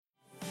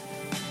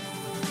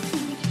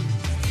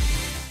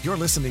You're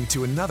listening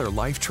to another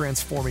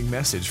life-transforming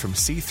message from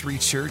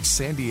C3 Church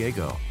San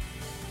Diego.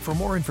 For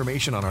more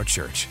information on our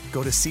church,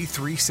 go to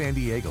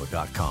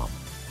c3sandiego.com.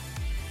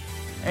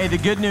 Hey, the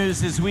good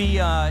news is we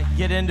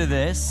get into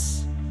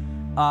this.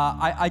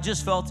 I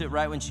just felt it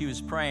right when she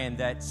was praying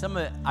that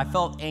I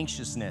felt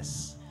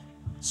anxiousness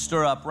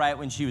stir up right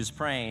when she was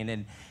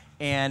praying.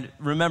 And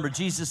remember,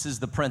 Jesus is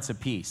the Prince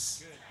of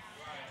Peace.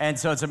 And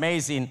so it's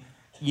amazing.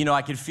 You know,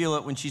 I could feel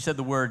it when she said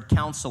the word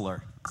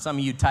counselor. Some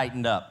of you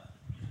tightened up.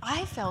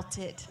 I felt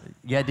it.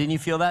 Yeah, didn't you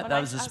feel that? When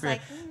That was the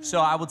Spirit. I was like,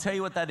 So I will tell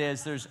you what that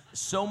is. There's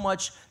so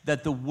much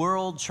that the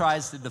world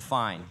tries to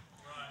define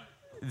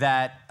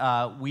that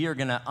we are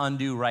going to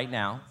undo right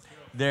now.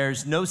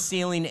 There's no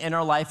ceiling in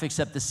our life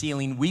except the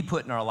ceiling we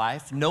put in our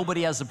life.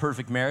 Nobody has a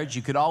perfect marriage.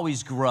 You could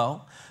always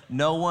grow.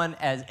 No one,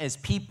 as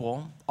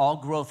people, all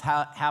growth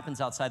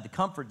happens outside the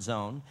comfort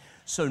zone.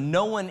 So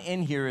no one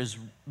in here has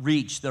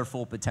reached their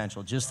full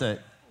potential. Just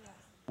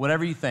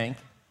whatever you think.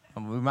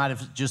 We might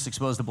have just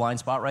exposed a blind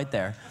spot right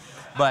there.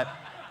 But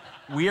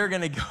we are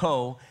going to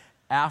go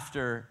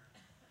after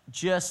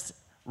just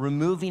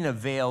removing a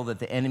veil that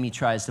the enemy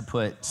tries to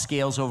put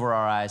scales over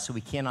our eyes so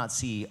we cannot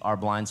see our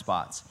blind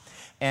spots.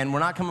 And we're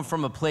not coming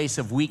from a place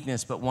of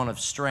weakness, but one of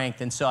strength.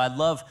 And so I'd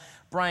love,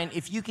 Brian,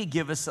 if you could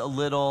give us a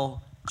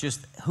little,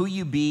 just who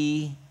you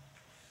be.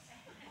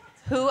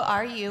 Who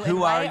are you Who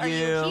and why are are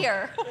you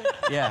here?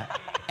 Yeah.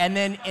 And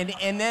then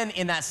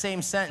in that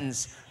same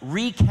sentence,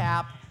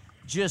 recap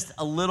just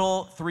a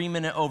little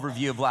 3-minute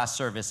overview of last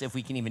service, if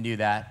we can even do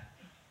that.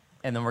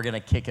 And then we're going to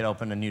kick it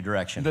open a new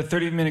direction. The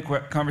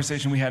 30-minute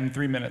conversation we had in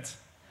 3 minutes.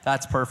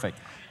 That's perfect.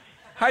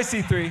 Hi,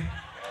 C3.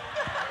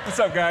 What's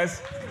up,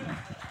 guys?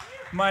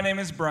 My name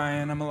is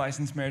Brian. I'm a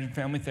licensed marriage and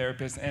family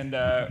therapist. And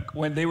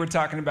when they were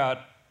talking about,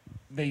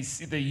 they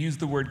used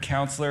the word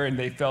counselor and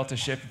they felt a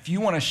shift. If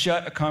you want to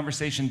shut a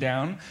conversation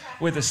down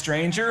with a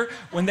stranger,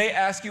 when they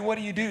ask you, what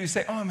do? You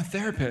say, oh, I'm a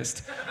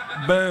therapist.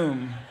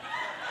 Boom.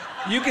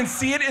 You can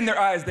see it in their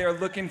eyes. They are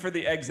looking for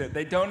the exit.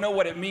 They don't know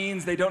what it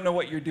means. They don't know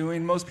what you're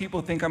doing. Most people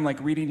think I'm like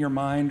reading your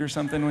mind or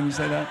something when you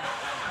say that.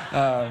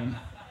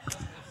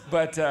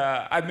 But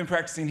I've been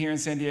practicing here in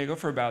San Diego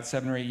for about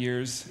 7 or 8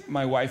 years.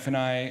 My wife and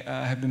I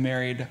have been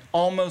married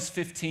almost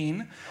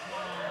 15.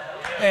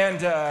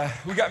 And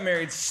we got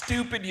married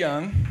stupid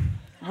young,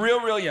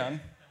 real young.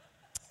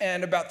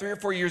 And about 3 or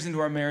 4 years into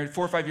our marriage,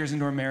 4 or 5 years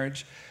into our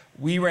marriage,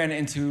 we ran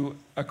into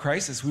a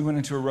crisis. We went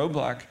into a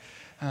roadblock.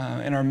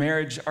 In our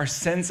marriage, our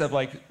sense of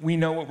like, we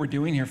know what we're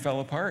doing here fell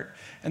apart.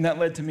 And that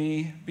led to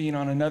me being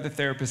on another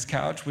therapist's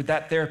couch with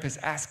that therapist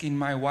asking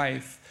my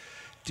wife,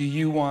 do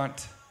you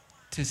want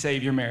to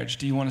save your marriage?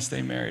 Do you want to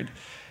stay married?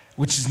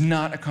 Which is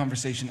not a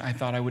conversation I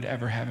thought I would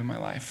ever have in my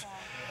life.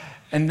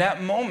 And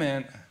that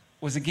moment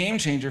was a game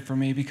changer for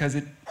me because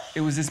it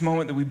was this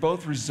moment that we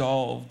both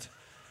resolved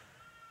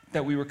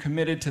that we were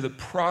committed to the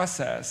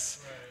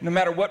process. No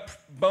matter what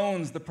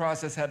bones the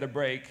process had to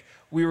break,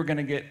 we were going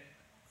to get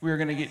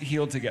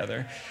healed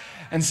together.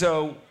 And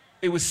so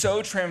it was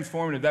so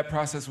transformative. That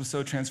process was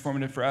so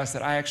transformative for us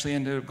that I actually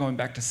ended up going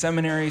back to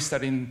seminary,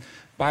 studying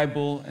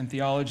Bible and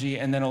theology,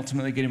 and then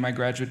ultimately getting my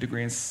graduate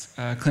degree in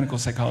clinical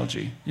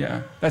psychology.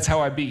 Yeah, that's how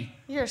I be.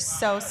 You're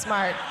so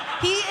smart.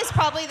 He is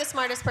probably the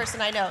smartest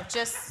person I know,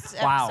 just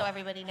so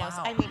everybody knows.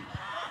 Wow. I mean,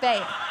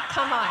 babe,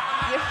 come on.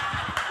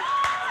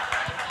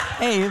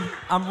 Hey,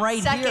 I'm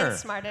right Second here.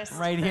 smartest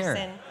right person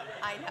here.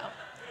 I know.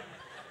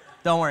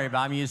 Don't worry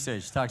about it. I'm used to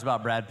it. She talks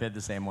about Brad Pitt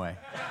the same way.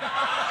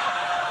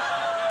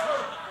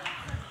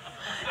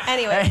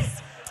 Anyways.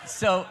 Hey,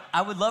 so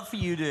I would love for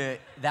you to,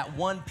 that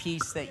one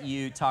piece that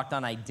you talked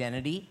on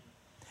identity,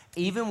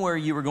 even where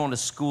you were going to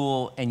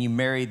school and you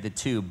married the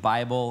two,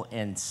 Bible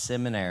and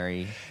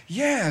seminary.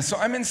 Yeah, so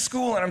I'm in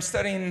school and I'm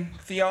studying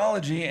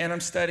theology and I'm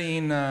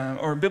studying,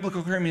 or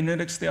biblical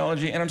hermeneutics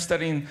theology, and I'm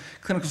studying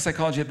clinical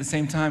psychology at the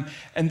same time.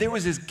 And there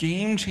was this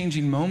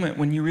game-changing moment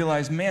when you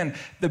realize, man,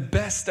 the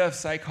best stuff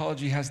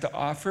psychology has to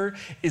offer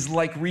is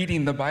like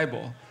reading the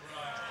Bible.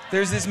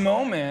 There's this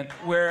moment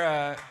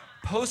where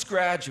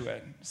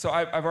postgraduate, so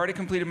I've already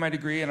completed my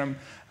degree and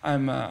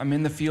I'm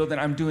in the field and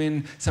I'm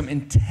doing some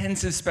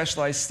intensive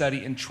specialized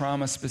study in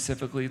trauma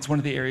specifically. It's one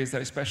of the areas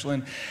that I specialize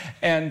in.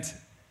 And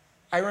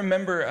I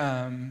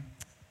remember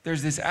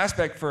there's this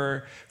aspect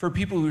for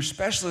people who are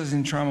specialists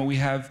in trauma. We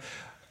have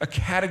a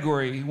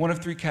category, one of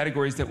 3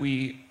 categories that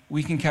we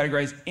can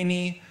categorize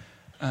any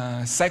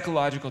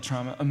psychological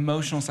trauma,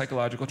 emotional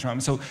psychological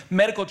trauma. So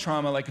medical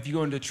trauma, like if you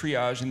go into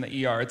triage in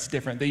the ER, it's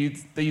different. They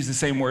use the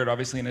same word,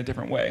 obviously, in a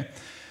different way.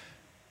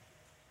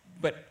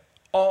 But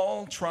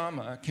all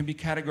trauma can be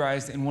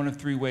categorized in one of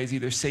 3 ways,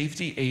 either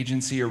safety,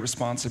 agency, or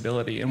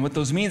responsibility. And what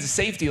those means is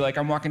safety, like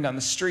I'm walking down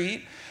the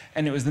street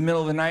and it was the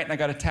middle of the night and I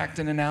got attacked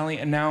in an alley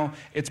and now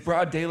it's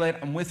broad daylight,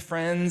 I'm with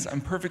friends, I'm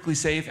perfectly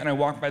safe, and I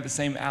walk by the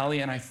same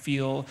alley and I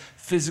feel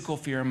physical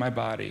fear in my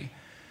body.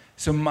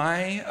 So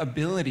my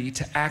ability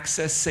to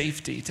access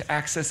safety, to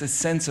access a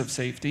sense of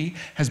safety,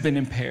 has been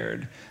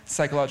impaired.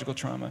 Psychological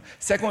trauma.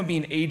 Second one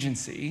being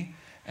agency,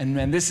 and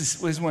then this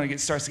is when it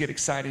starts to get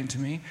exciting to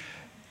me.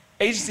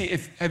 Agency,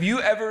 have you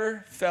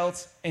ever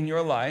felt in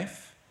your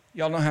life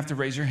Y'all don't have to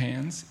raise your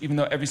hands, even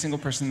though every single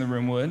person in the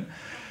room would.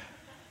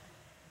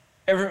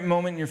 Every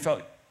moment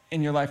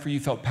in your life where you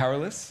felt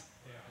powerless?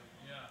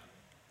 Yeah.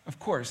 Of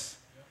course.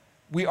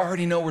 We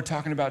already know we're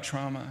talking about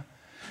trauma.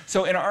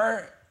 So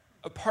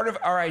a part of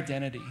our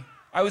identity,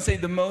 I would say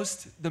the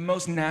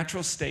most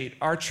natural state,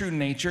 our true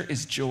nature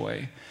is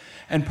joy.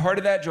 And part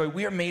of that joy,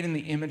 we are made in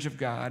the image of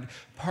God.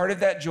 Part of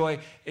that joy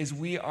is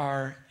we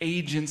are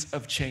agents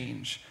of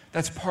change.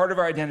 That's part of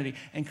our identity.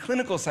 And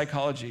clinical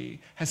psychology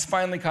has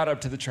finally caught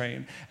up to the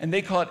train. And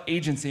they call it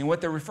agency. And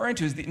what they're referring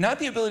to is not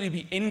the ability to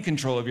be in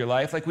control of your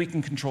life, like we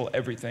can control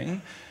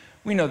everything.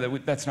 We know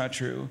that that's not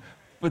true.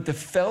 But the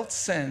felt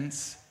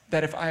sense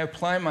that if I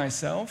apply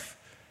myself,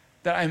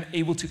 that I'm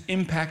able to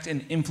impact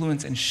and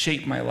influence and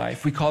shape my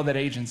life. We call that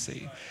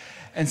agency.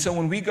 And so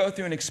when we go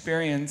through an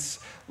experience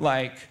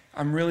like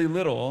I'm really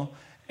little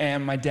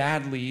and my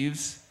dad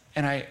leaves,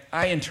 and I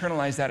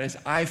internalize that as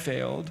I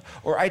failed,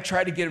 or I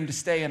tried to get him to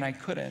stay and I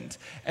couldn't.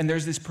 And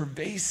there's this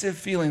pervasive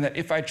feeling that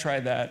if I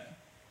try that,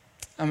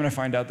 I'm gonna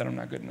find out that I'm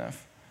not good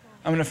enough.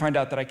 I'm gonna find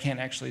out that I can't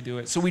actually do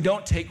it. So we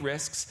don't take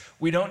risks,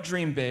 we don't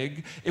dream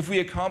big. If we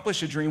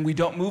accomplish a dream, we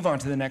don't move on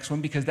to the next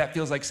one because that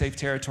feels like safe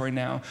territory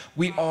now.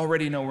 We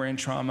already know we're in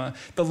trauma.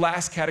 The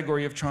last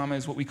category of trauma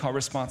is what we call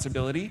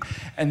responsibility.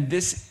 And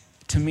this,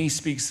 to me,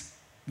 speaks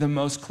the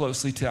most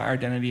closely to our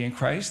identity in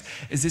Christ,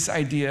 is this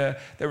idea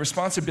that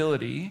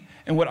responsibility,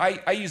 and what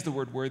I use the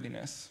word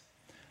worthiness.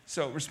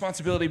 So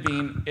responsibility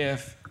being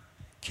if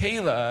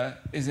Kayla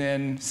is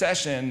in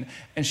session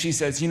and she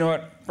says, you know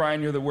what,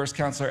 Brian, you're the worst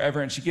counselor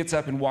ever, and she gets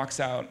up and walks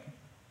out,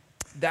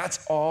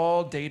 that's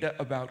all data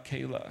about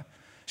Kayla.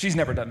 She's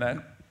never done that.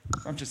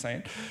 I'm just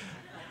saying.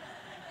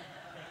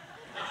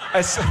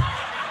 As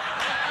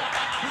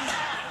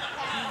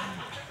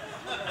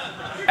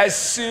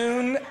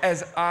soon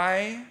as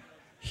I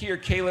hear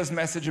Kayla's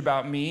message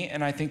about me,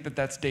 and I think that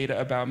that's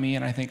data about me,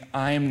 and I think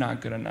I am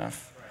not good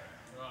enough,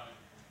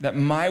 that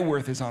my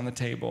worth is on the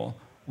table,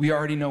 we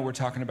already know we're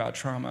talking about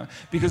trauma.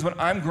 Because when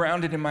I'm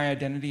grounded in my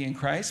identity in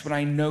Christ, when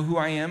I know who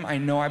I am, I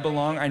know I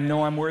belong, I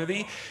know I'm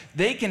worthy,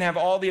 they can have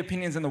all the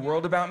opinions in the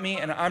world about me,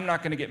 and I'm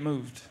not gonna get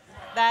moved.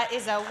 That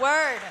is a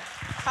word.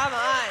 Come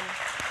on.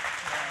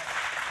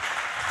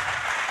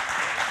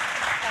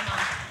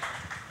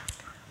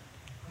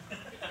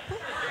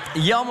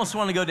 You almost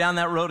want to go down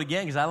that road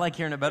again because I like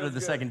hearing it better the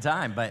second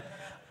time, but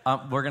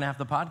we're going to have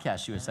to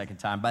podcast you a second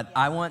time. But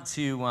I want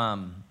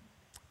to,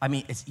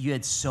 you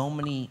had so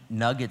many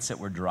nuggets that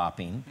were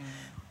dropping.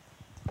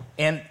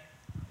 And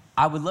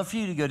I would love for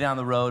you to go down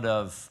the road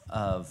of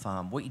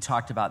what you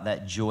talked about,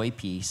 that joy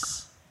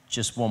piece.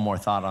 Just one more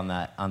thought on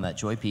that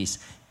joy piece.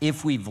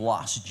 If we've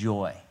lost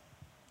joy,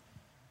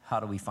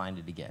 how do we find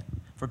it again?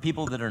 For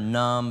people that are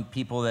numb,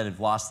 people that have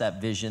lost that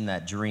vision,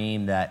 that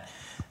dream, that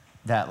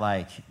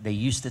like they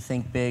used to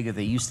think big or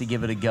they used to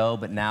give it a go,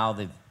 but now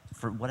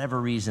for whatever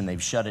reason,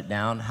 they've shut it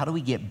down. How do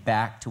we get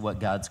back to what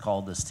God's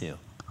called us to?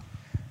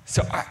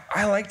 So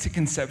I like to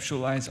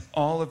conceptualize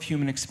all of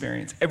human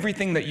experience,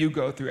 everything that you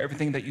go through,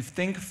 everything that you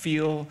think,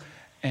 feel,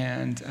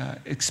 and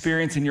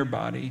experience in your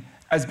body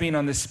as being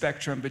on this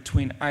spectrum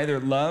between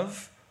either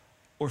love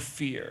or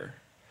fear.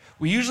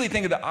 We usually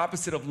think of the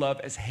opposite of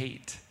love as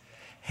hate.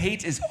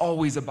 Hate is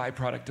always a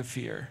byproduct of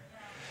fear.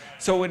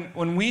 So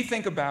when we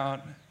think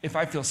about if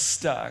I feel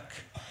stuck,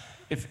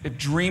 if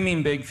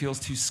dreaming big feels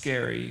too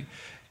scary,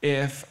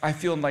 if I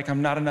feel like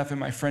I'm not enough in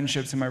my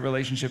friendships, in my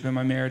relationship, in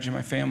my marriage, in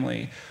my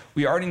family,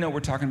 we already know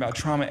we're talking about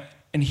trauma.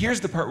 And here's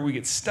the part where we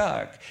get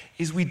stuck,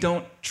 is we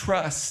don't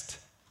trust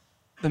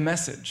the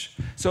message.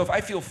 So if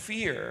I feel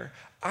fear,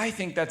 I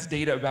think that's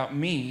data about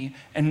me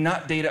and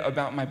not data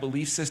about my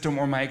belief system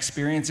or my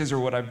experiences or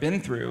what I've been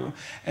through.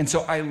 And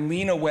so I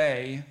lean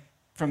away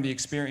from the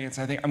experience.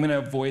 I think I'm gonna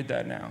avoid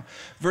that now.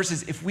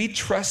 Versus if we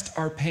trust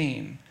our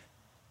pain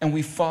and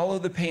we follow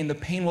the pain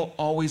will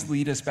always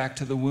lead us back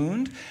to the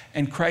wound,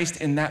 and Christ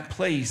in that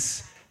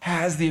place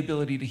has the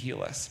ability to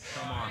heal us.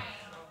 Come on.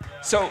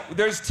 So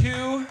there's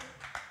two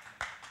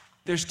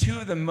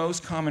of the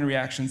most common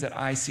reactions that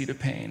I see to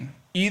pain.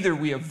 Either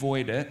we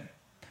avoid it.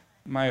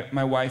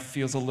 My wife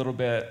feels a little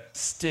bit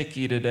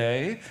sticky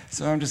today,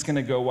 so I'm just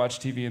gonna go watch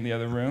TV in the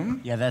other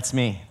room. Yeah, that's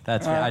me.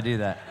 That's me. I do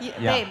that.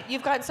 Babe,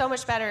 you've gotten so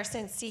much better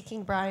since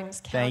seeking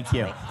Brian's counseling. Thank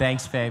you.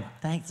 Thanks, babe.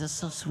 Thanks. That's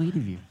so sweet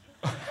of you.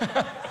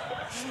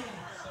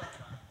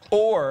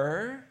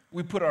 Or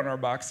we put on our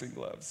boxing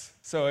gloves.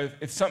 So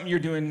if something you're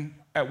doing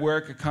at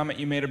work, a comment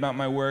you made about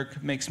my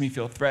work makes me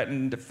feel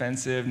threatened,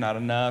 defensive, not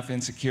enough,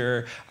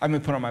 insecure, I'm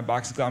gonna put on my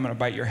boxing glove, I'm gonna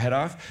bite your head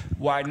off.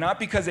 Why? Not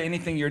because of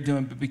anything you're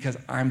doing, but because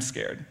I'm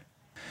scared.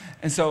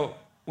 And so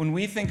when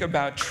we think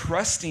about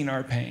trusting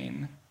our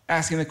pain,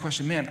 asking the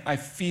question, man, I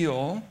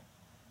feel,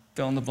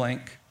 fill in the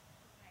blank,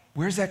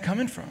 where's that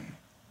coming from?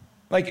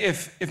 Like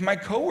if my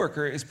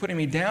coworker is putting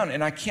me down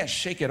and I can't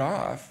shake it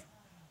off,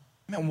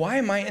 man, why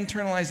am I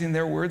internalizing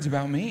their words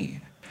about me?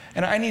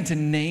 And I need to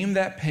name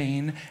that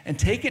pain and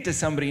take it to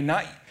somebody,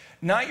 not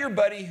your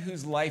buddy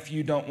whose life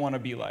you don't want to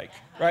be like,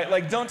 right?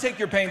 Like, don't take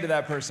your pain to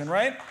that person,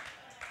 right?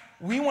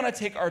 We want to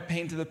take our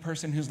pain to the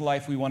person whose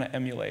life we want to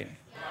emulate.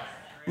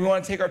 We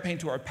want to take our pain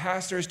to our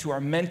pastors, to our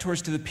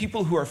mentors, to the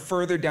people who are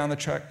further down the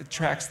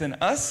tracks than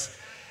us,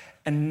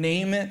 and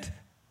name it,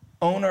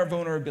 own our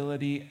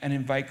vulnerability, and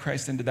invite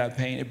Christ into that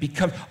pain.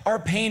 Our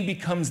pain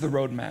becomes the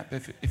roadmap,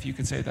 if you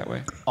could say it that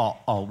way.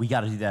 Oh, we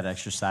got to do that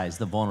exercise,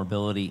 the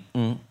vulnerability.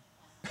 You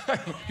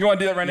want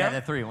to do that right now? Yeah,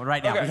 the three,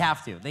 right now. Okay. We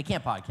have to. They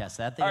can't podcast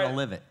that. They're going to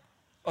live it.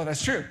 Oh,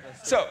 that's true.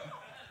 So,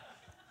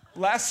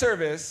 last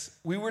service,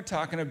 we were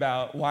talking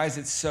about why is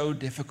it so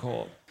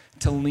difficult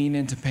to lean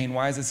into pain?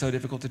 Why is it so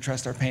difficult to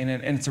trust our pain?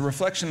 And it's a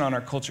reflection on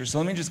our culture. So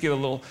let me just give a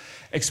little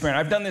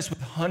experiment. I've done this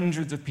with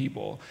hundreds of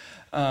people.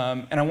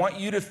 And I want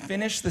you to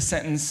finish the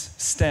sentence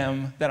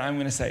stem that I'm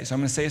going to say. So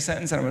I'm going to say a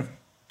sentence,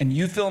 and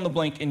you fill in the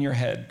blank in your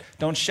head.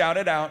 Don't shout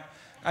it out.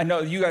 I know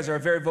you guys are a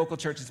very vocal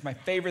church. It's my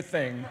favorite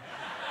thing.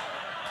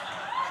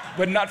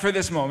 But not for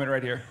this moment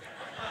right here.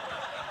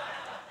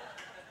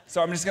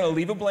 So I'm just going to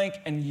leave a blank,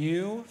 and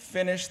you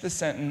finish the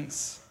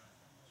sentence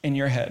in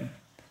your head.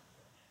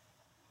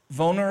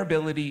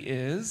 Vulnerability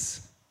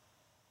is...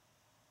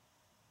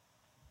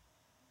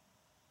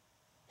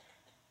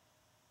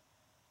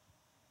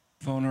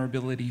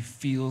 Vulnerability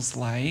feels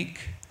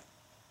like...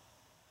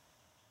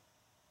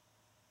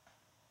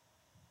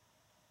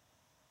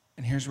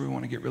 And here's where we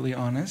want to get really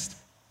honest.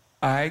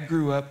 I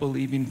grew up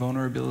believing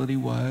vulnerability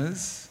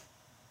was...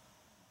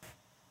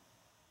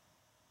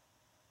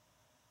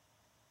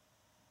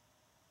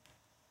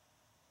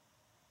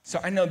 So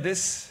I know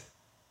this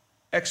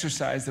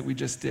exercise that we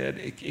just did,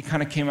 it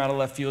kind of came out of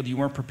left field. You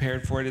weren't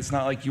prepared for it. It's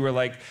not like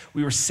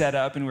we were set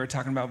up and we were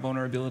talking about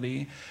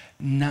vulnerability.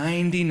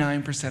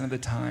 99% of the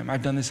time,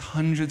 I've done this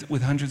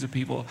with hundreds of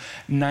people,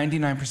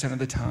 99% of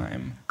the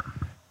time,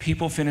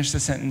 people finish the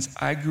sentence,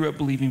 I grew up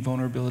believing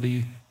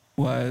vulnerability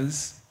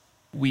was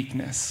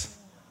weakness.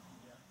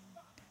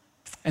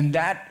 And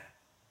that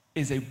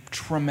is a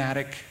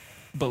traumatic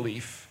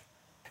belief.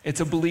 It's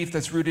a belief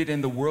that's rooted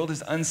in the world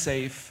is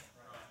unsafe,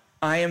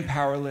 I am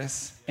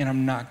powerless, and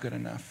I'm not good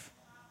enough.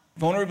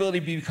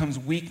 Vulnerability becomes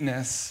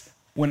weakness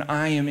when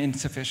I am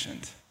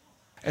insufficient.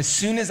 As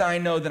soon as I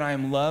know that I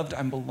am loved,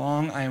 I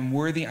belong, I am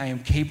worthy, I am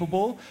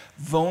capable,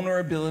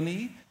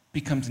 vulnerability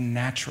becomes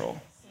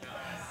natural.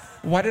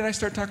 Why did I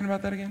start talking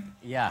about that again?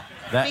 Yeah.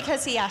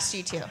 Because he asked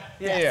you to.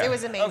 Yes, it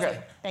was amazing. Okay.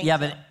 Thank you.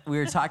 But we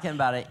were talking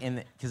about it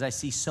because I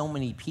see so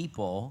many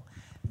people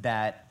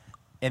that,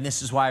 and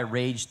this is why I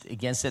raged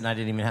against it, and I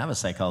didn't even have a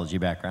psychology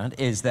background,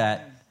 is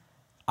that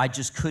I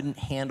just couldn't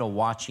handle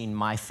watching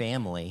my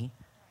family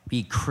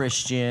be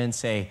Christian,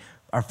 say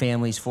our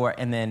family's for it,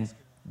 and then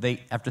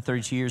after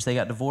 32 years, they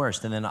got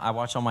divorced. And then I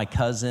watched all my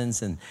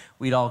cousins, and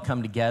we'd all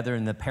come together,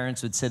 and the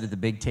parents would sit at the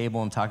big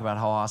table and talk about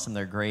how awesome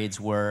their grades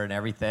were and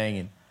everything.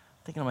 And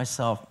I'm thinking to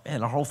myself,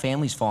 man, our whole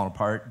family's falling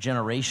apart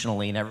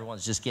generationally, and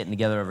everyone's just getting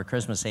together over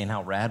Christmas saying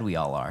how rad we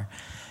all are.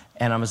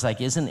 And I was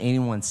like, isn't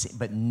anyone,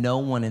 but no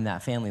one in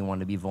that family wanted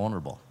to be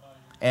vulnerable.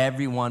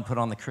 Everyone put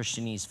on the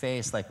Christianese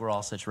face like we're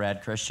all such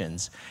rad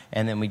Christians.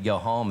 And then we'd go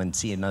home and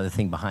see another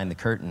thing behind the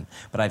curtain.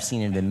 But I've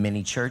seen it in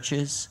many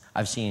churches.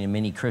 I've seen it in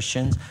many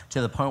Christians to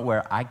the point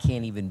where I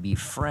can't even be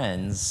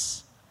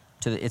friends.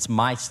 It's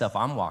my stuff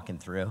I'm walking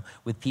through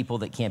with people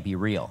that can't be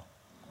real.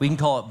 We can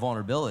call it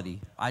vulnerability.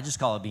 I just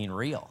call it being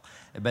real.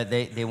 But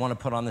they want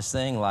to put on this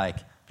thing like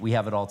we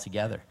have it all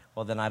together.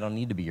 Well, then I don't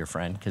need to be your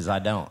friend because I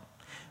don't.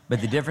 But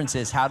the difference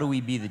is, how do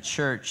we be the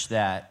church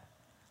that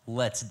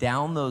lets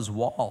down those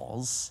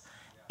walls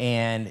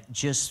and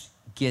just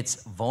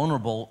gets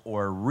vulnerable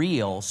or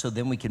real so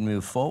then we can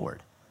move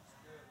forward?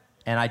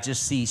 And I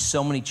just see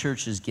so many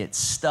churches get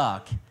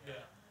stuck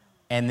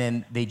and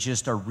then they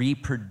just are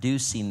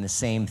reproducing the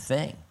same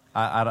thing.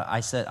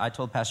 I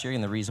told Pastor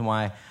Jurgen the reason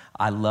why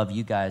I love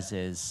you guys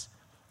is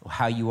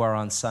how you are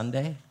on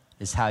Sunday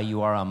is how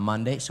you are on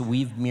Monday. So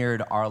we've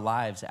mirrored our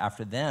lives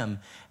after them.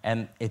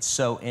 And it's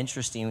so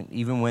interesting,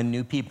 even when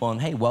new people,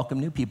 and hey, welcome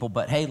new people,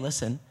 but hey,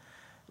 listen,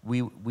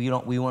 we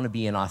want to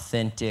be an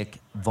authentic,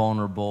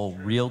 vulnerable,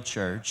 real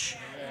church,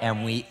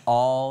 and we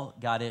all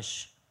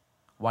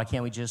why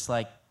can't we just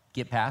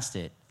get past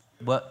it?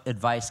 What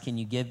advice can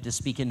you give to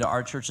speak into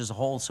our church as a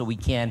whole so we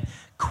can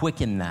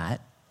quicken that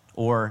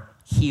or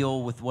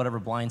heal with whatever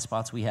blind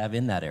spots we have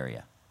in that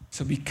area?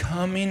 So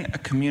becoming a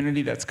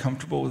community that's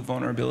comfortable with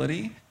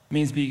vulnerability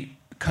means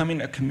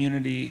becoming a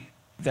community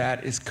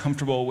that is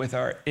comfortable with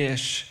our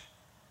ish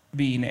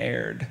being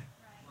aired.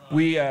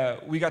 We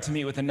got to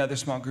meet with another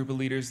small group of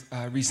leaders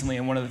recently,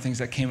 and one of the things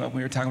that came up,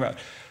 we were talking about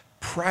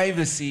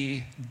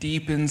privacy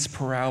deepens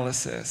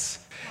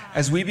paralysis.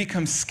 As we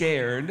become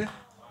scared,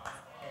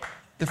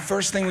 the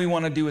first thing we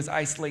want to do is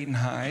isolate and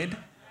hide,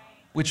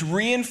 which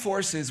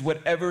reinforces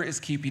whatever is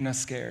keeping us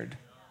scared.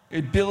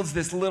 It builds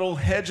this little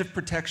hedge of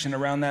protection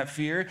around that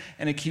fear,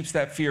 and it keeps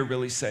that fear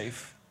really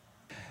safe.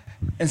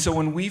 And so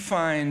when we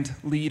find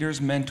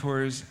leaders,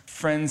 mentors,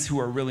 friends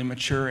who are really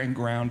mature and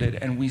grounded,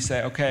 and we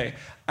say, okay,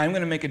 I'm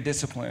going to make a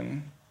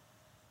discipline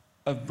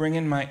of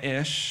bringing my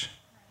ish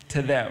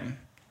to them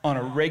on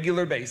a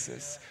regular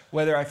basis,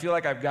 whether I feel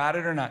like I've got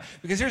it or not.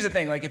 Because here's the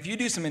thing, if you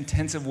do some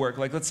intensive work,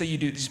 let's say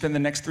you spend the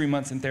next 3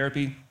 months in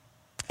therapy,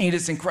 And you do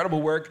this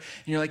incredible work,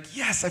 and you're like,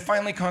 yes, I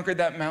finally conquered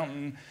that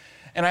mountain.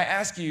 And I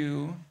ask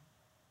you,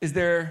 is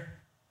there,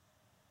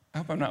 I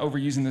hope I'm not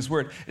overusing this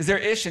word, is there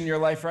ish in your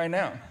life right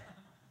now?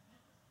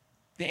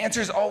 The answer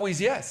is always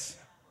yes.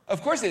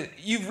 Of course,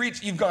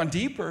 you've gone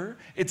deeper,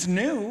 it's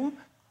new.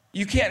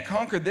 You can't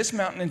conquer this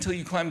mountain until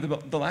you climb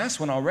the last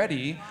one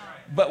already,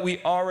 but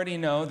we already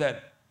know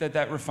that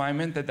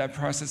refinement, that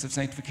process of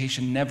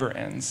sanctification never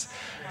ends.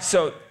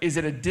 So is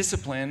it a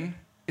discipline?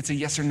 It's a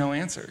yes or no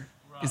answer.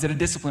 Is it a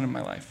discipline in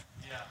my life?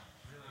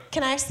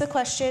 Can I ask the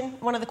question,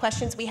 one of the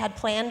questions we had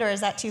planned, or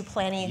is that too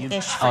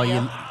planning-ish for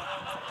you?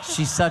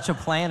 She's such a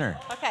planner.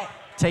 Okay.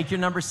 Take your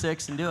number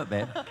 6 and do it,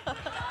 babe.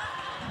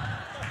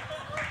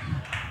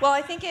 Well,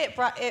 I think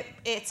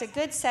it's a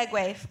good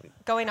segue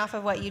going off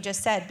of what you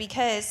just said,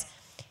 because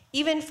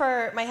even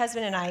for my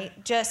husband and I,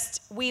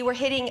 we were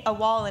hitting a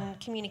wall in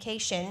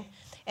communication,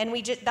 and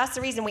that's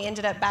the reason we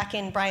ended up back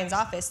in Brian's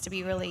office, to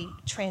be really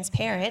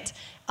transparent.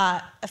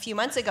 A few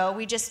months ago,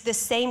 this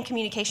same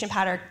communication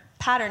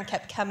pattern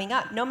kept coming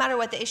up, no matter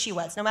what the issue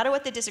was, no matter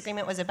what the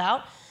disagreement was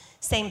about,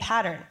 same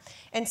pattern.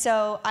 And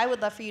so I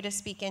would love for you to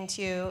speak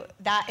into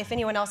that, if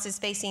anyone else is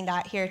facing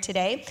that here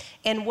today,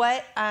 and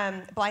what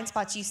blind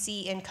spots you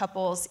see in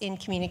couples in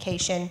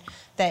communication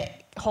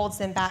that holds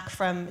them back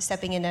from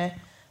stepping into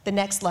the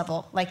next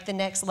level, like the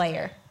next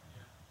layer.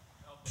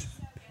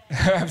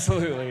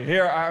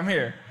 Absolutely. I'm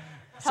here.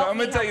 So I'm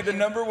going to tell you the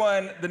number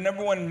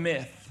one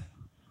myth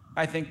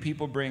I think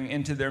people bring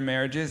into their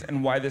marriages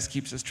and why this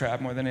keeps us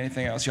trapped more than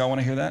anything else. Y'all want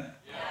to hear that?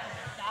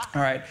 Yeah.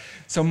 All right.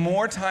 So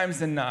more times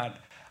than not,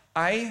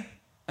 I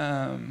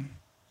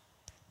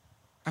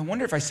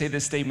wonder if I say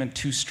this statement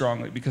too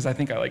strongly, because I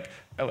think I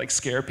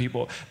scare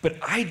people, but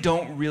I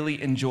don't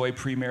really enjoy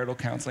premarital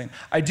counseling.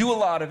 I do a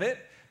lot of it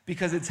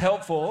because it's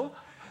helpful,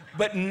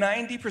 but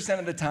 90%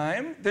 of the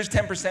time, there's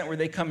 10% where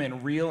they come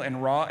in real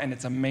and raw, and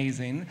it's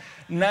amazing.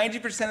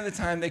 90% of the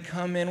time, they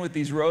come in with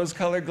these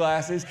rose-colored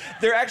glasses.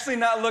 They're actually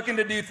not looking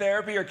to do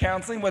therapy or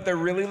counseling. What they're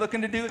really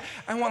looking to do,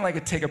 I want to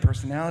take a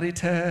personality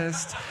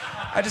test.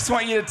 I just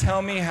want you to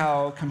tell me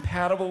how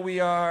compatible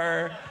we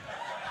are.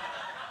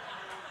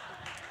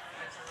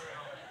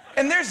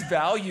 And there's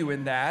value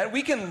in that.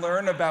 We can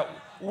learn about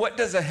what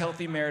does a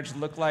healthy marriage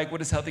look like, what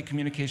does healthy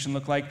communication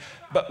look like,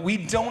 but we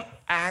don't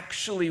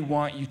actually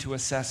want you to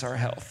assess our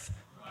health.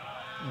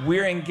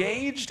 We're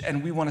engaged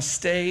and we want to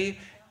stay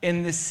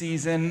in this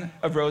season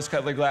of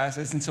rose-colored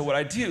glasses. And so what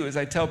I do is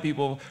I tell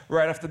people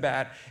right off the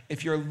bat,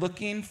 if you're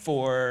looking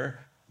for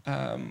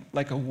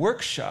a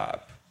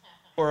workshop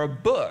or a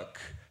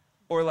book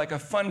or a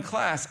fun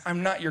class,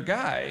 I'm not your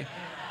guy.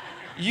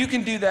 You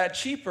can do that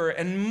cheaper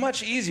and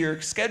much easier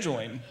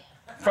scheduling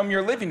from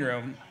your living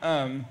room.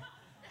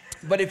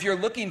 But if you're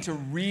looking to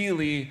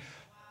really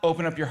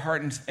open up your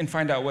heart and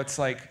find out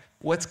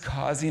what's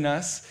causing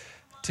us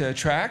to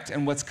attract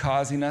and what's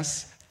causing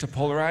us to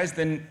polarize,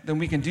 then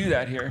we can do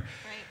that here. Right.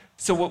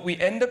 So what we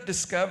end up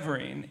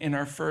discovering in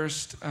our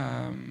first,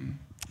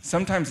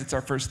 sometimes it's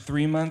our first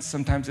 3 months,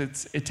 sometimes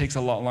it takes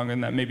a lot longer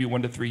than that, maybe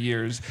 1 to 3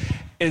 years,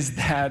 is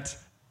that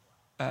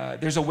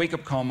there's a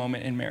wake-up call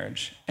moment in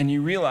marriage, and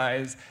you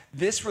realize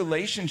this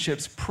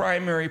relationship's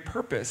primary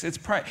purpose.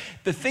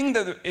 The thing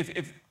that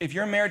if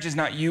your marriage is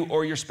not you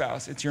or your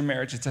spouse, it's your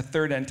marriage. It's a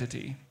third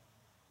entity.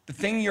 The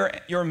thing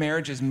your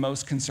marriage is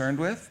most concerned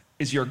with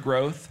is your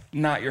growth,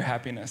 not your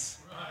happiness.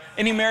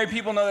 Any married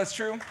people know that's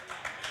true?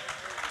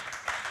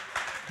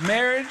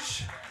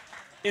 Marriage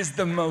is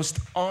the most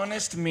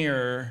honest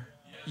mirror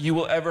you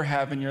will ever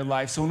have in your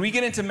life. So when we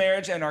get into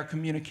marriage and our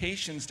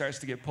communication starts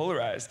to get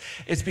polarized,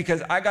 it's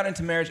because I got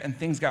into marriage and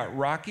things got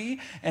rocky,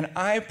 and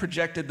I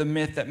projected the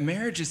myth that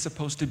marriage is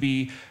supposed to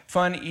be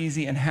fun,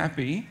 easy, and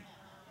happy.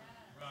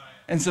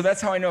 And so that's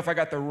how I know if I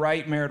got the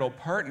right marital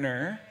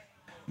partner.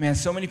 Man,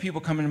 so many people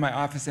come into my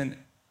office and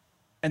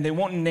they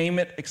won't name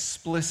it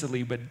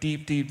explicitly, but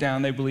deep, deep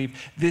down they believe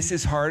this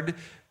is hard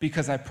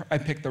because I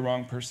picked the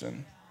wrong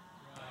person.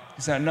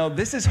 So no,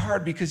 this is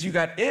hard because you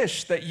got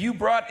ish that you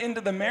brought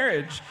into the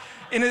marriage.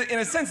 In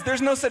a sense,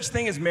 there's no such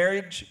thing as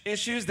marriage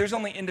issues. There's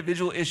only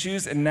individual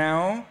issues, and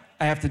now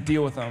I have to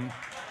deal with them,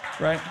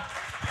 right?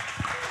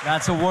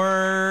 That's a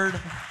word.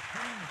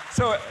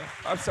 So,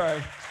 I'm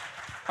sorry.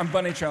 I'm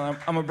bunny trailing.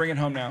 I'm gonna bring it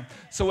home now.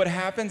 So what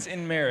happens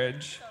in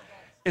marriage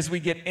is we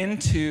get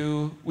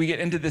into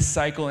this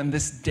cycle and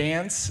this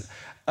dance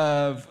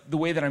of the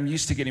way that I'm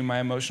used to getting my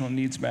emotional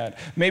needs met.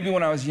 Maybe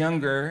when I was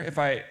younger,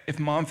 if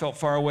mom felt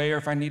far away or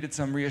if I needed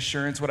some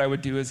reassurance, what I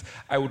would do is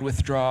I would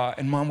withdraw,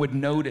 and mom would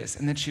notice,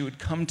 and then she would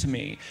come to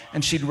me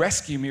and she'd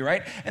rescue me,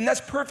 right? And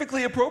that's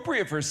perfectly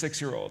appropriate for a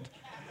 6-year-old.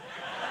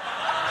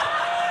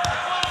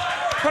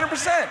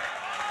 100%.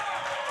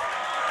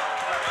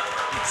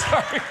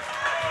 Sorry.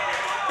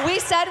 We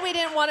said we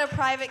didn't want a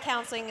private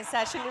counseling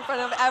session in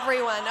front of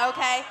everyone,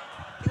 okay?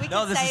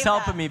 No, this is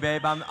helping me,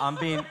 babe.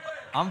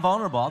 I'm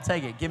vulnerable. I'll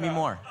take it. Give me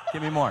more.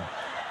 Give me more.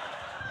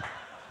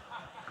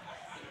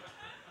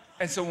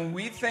 And so when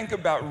we think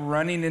about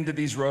running into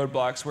these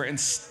roadblocks where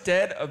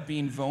instead of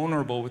being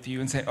vulnerable with you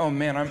and saying, oh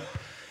man,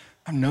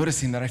 I'm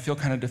noticing that I feel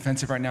kind of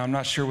defensive right now. I'm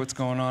not sure what's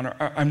going on.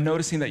 Or I'm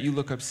noticing that you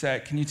look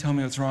upset. Can you tell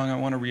me what's wrong? I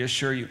want to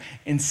reassure you.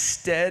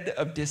 Instead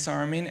of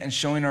disarming and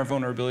showing our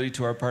vulnerability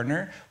to our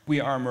partner, we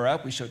armor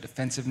up, we show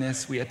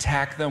defensiveness, we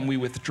attack them, we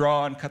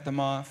withdraw and cut them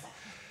off.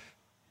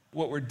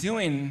 What we're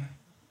doing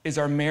is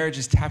our marriage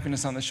is tapping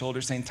us on the shoulder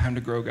saying, time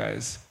to grow,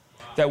 guys.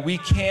 That we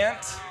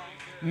can't,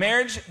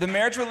 the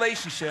marriage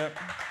relationship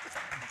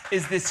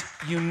is this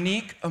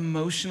unique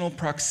emotional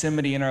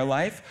proximity in our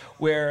life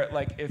where,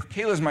 like, if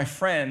Kayla's my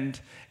friend,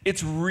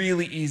 it's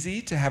really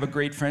easy to have a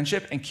great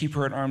friendship and keep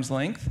her at arm's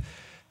length.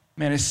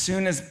 Man, as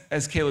soon as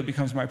Kayla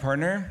becomes my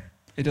partner,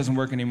 it doesn't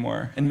work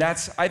anymore. And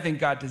I think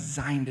God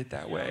designed it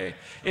that way.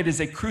 It is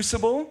a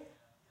crucible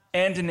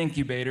and an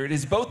incubator. It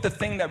is both the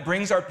thing that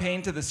brings our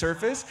pain to the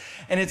surface,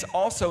 and it's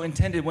also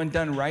intended, when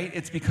done right,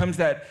 it becomes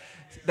that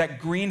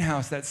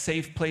greenhouse, that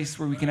safe place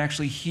where we can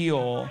actually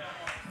heal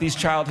these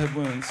childhood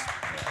wounds.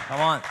 Come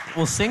on.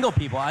 Well, single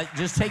people, I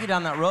just take it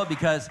down that road,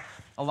 because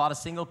a lot of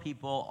single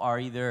people are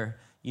either,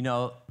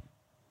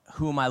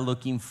 who am I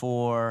looking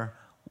for?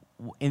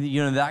 And,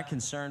 they're not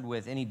concerned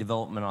with any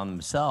development on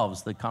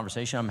themselves. The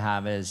conversation I'm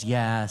having is,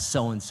 yeah,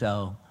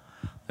 so-and-so.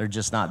 They're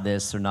just not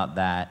this, they're not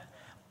that.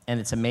 And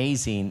it's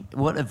amazing.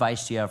 What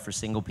advice do you have for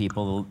single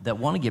people that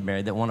want to get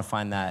married, that want to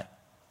find that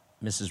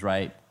Mrs.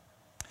 Right?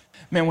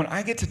 Man, when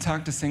I get to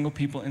talk to single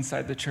people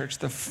inside the church,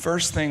 the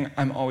first thing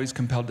I'm always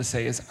compelled to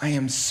say is, I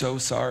am so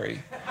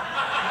sorry.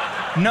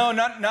 No,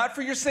 not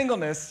for your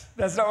singleness.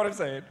 That's not what I'm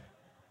saying.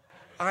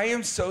 I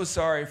am so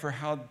sorry for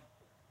how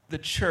the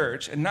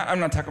church, and I'm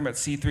not talking about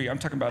C3, I'm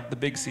talking about the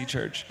big C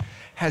church,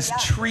 has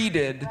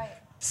treated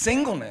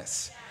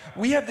singleness.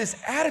 We have this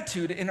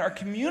attitude in our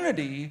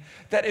community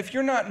that if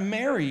you're not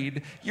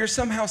married, you're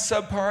somehow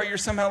subpar, you're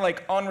somehow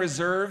like on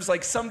reserves,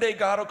 like someday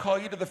God will call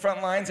you to the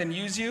front lines and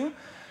use you.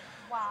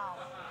 Wow.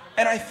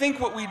 And I think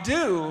what we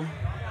do...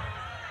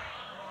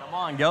 Come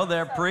on, go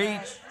there, preach.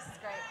 This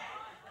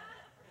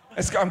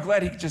is great. I'm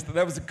glad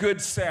that was a good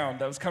sound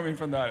that was coming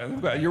from that. I'm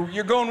glad.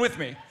 You're going with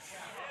me.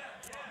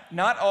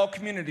 Not all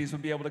communities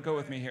would be able to go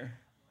with me here.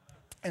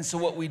 And so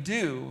what we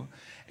do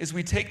is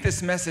we take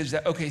this message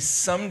that, okay,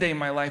 someday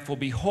my life will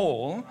be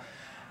whole,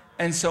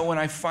 and so when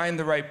I find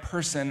the right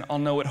person, I'll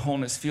know what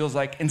wholeness feels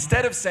like.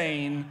 Instead of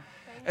saying,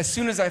 as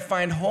soon as I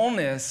find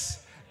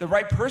wholeness, the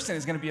right person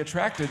is going to be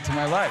attracted to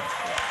my life.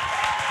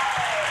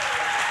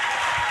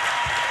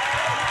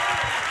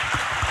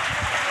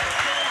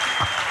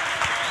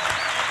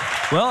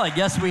 Well, I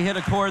guess we hit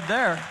a chord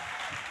there.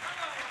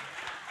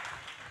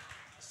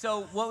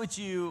 So what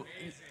would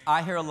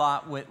I hear a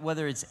lot,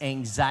 whether it's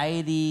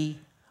anxiety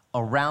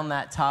around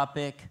that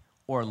topic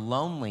or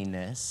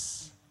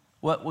loneliness,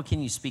 what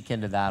can you speak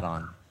into that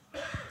on?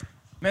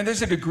 Man,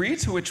 there's a degree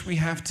to which we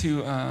have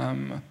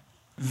to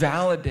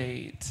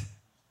validate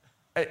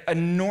a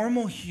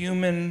normal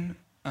human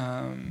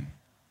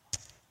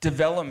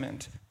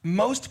development.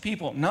 Most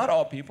people, not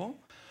all people,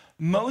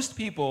 most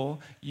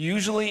people,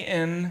 usually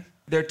in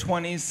their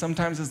 20s,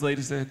 sometimes as late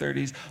as their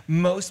 30s,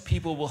 most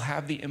people will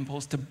have the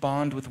impulse to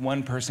bond with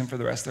one person for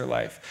the rest of their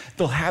life.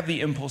 They'll have the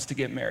impulse to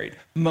get married.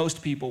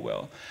 Most people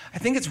will. I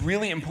think it's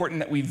really important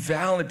that we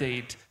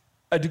validate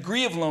a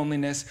degree of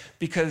loneliness,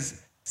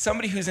 because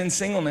somebody who's in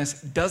singleness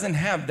doesn't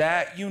have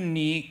that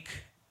unique,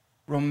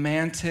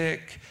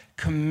 romantic,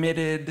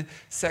 committed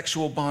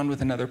sexual bond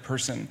with another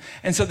person.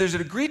 And so there's a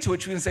degree to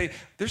which we can say,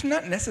 there's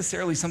not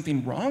necessarily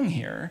something wrong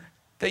here,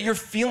 that you're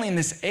feeling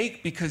this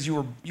ache because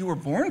you were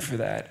born for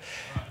that.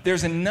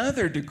 There's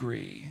another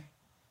degree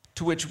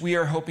to which we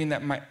are hoping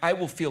that I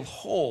will feel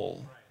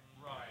whole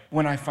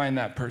when I find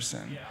that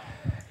person.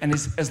 And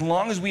as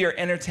long as we are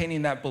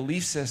entertaining that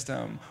belief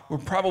system, we're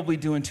probably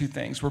doing two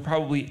things. We're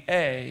probably,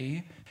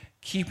 A,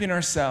 keeping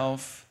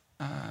ourselves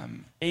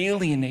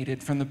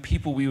alienated from the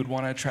people we would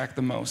want to attract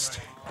the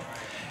most.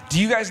 Do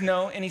you guys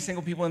know, any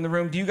single people in the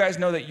room, do you guys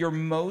know that your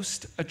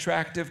most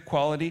attractive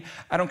quality,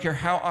 I don't care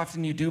how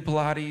often you do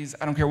Pilates,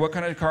 I don't care what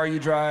kind of car you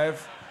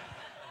drive,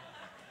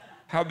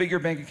 how big your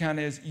bank account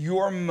is,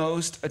 your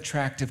most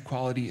attractive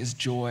quality is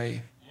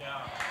joy.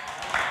 Yeah.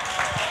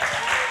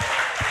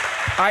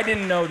 I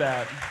didn't know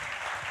that.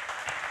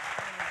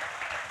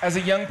 As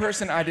a young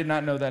person, I did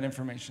not know that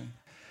information.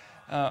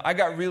 I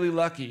got really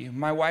lucky.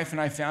 My wife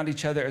and I found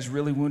each other as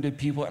really wounded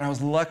people, and I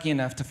was lucky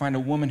enough to find a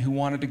woman who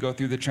wanted to go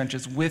through the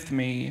trenches with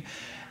me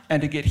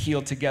and to get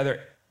healed together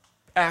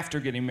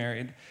after getting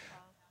married.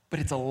 But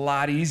it's a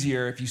lot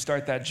easier if you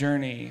start that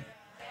journey.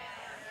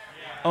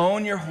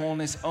 Own your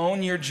wholeness,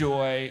 own your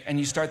joy, and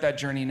you start that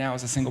journey now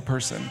as a single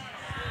person.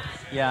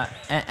 Yeah,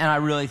 and I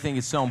really think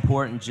it's so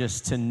important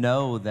just to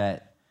know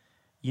that,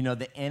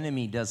 the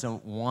enemy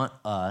doesn't want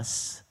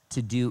us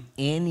to do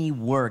any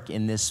work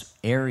in this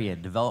area,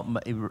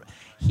 development.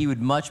 He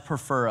would much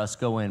prefer us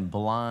go in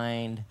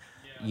blind,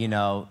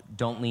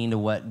 don't lean to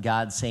what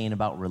God's saying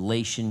about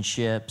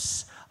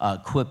relationships,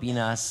 equipping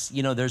us.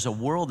 There's a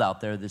world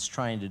out there that's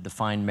trying to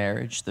define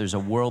marriage. There's a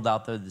world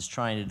out there that's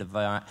trying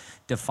to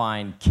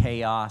define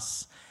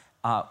chaos.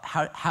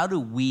 how do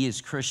we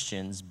as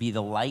Christians be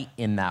the light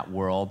in that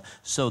world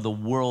so the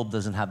world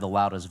doesn't have the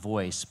loudest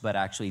voice, but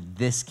actually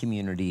this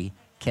community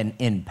can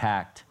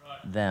impact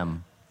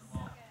them?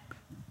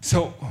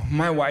 So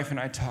my wife and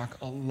I talk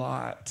a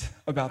lot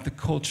about the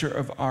culture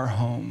of our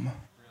home.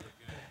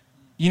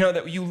 You know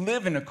that you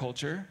live in a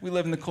culture. We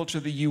live in the culture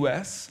of the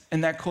U.S.,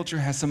 and that culture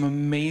has some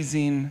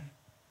amazing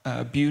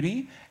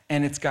beauty,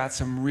 and it's got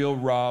some real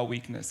raw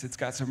weakness. It's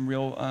got some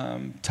real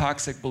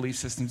toxic belief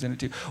systems in it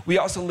too. We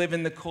also live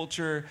in the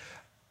culture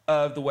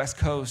of the West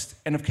Coast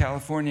and of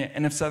California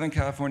and of Southern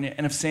California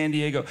and of San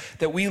Diego,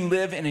 that we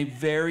live in a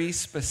very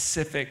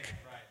specific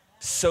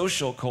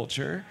social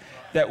culture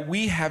that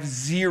we have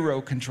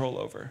zero control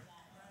over.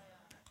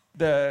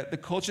 The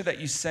culture that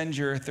you send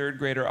your third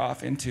grader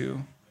off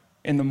into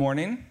in the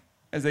morning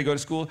as they go to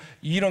school,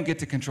 you don't get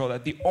to control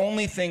that. The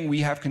only thing we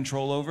have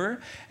control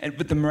over,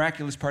 but the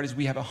miraculous part is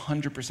we have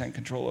 100%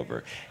 control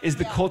over, is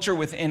the culture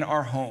within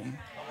our home.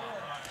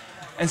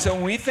 And so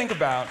when we think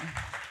about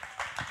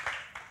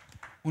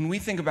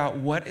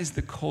what is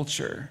the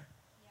culture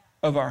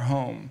of our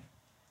home,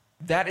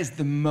 that is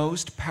the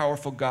most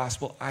powerful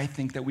gospel I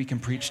think that we can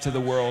preach to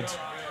the world.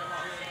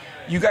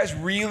 You guys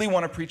really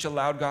want to preach a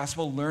loud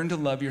gospel? Learn to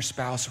love your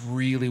spouse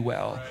really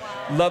well.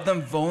 Love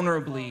them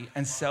vulnerably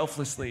and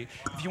selflessly.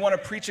 If you want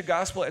to preach a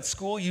gospel at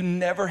school, you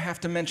never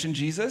have to mention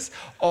Jesus.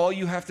 All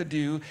you have to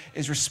do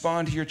is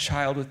respond to your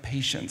child with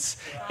patience.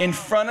 In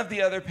front of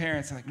the other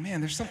parents, like,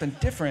 man, there's something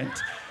different.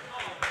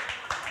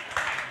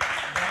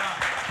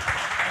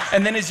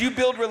 And then as you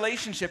build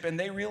relationship and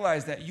they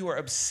realize that you are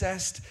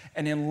obsessed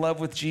and in love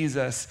with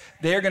Jesus,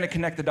 they're going to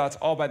connect the dots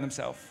all by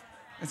themselves.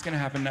 It's going to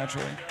happen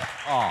naturally.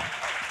 Oh.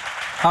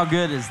 How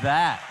good is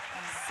that?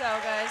 So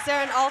good. Is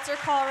there an altar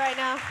call right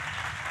now?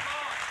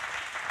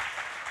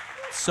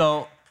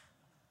 So,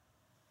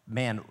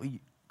 man,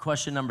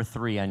 question number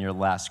 3 on your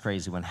last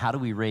crazy one. How do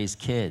we raise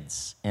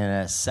kids in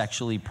a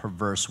sexually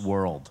perverse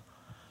world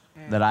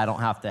that I don't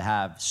have to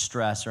have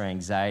stress or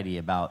anxiety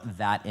about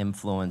that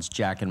influence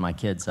jacking my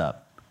kids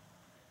up?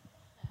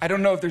 I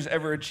don't know if there's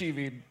ever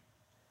achieving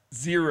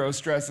zero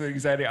stress and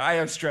anxiety. I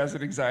have stress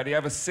and anxiety. I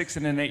have a 6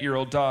 and an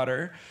 8-year-old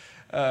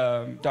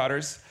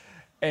daughters.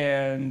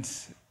 And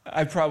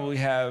I probably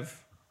have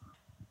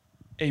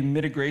a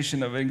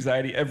mitigation of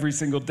anxiety every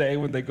single day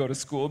when they go to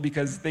school,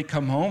 because they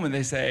come home and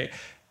they say,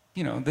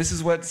 you know, this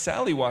is what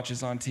Sally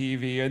watches on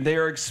TV, and they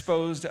are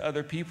exposed to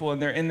other people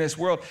and they're in this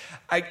world.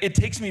 It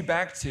takes me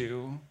back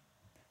to,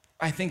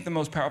 I think the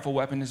most powerful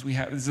weapon is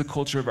the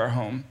culture of our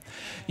home.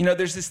 You know,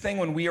 there's this thing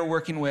when we are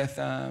working with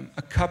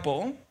a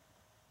couple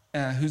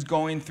who's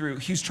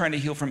trying to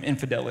heal from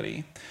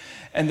infidelity.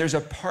 And there's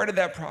a part of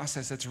that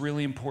process that's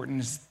really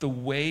important, is the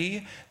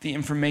way the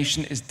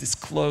information is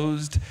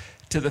disclosed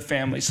to the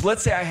family. So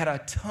let's say I had a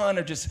ton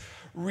of just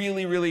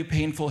really, really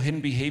painful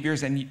hidden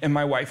behaviors, and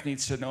my wife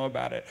needs to know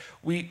about it.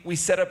 We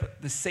set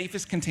up the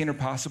safest container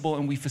possible,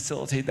 and we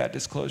facilitate that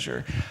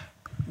disclosure.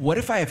 What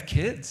if I have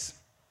kids?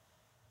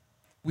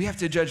 We have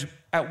to judge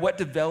at what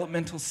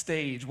developmental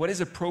stage, what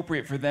is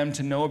appropriate for them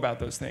to know about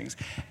those things.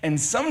 And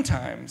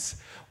sometimes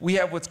we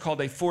have what's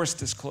called a forced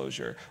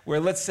disclosure, where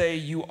let's say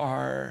you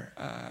are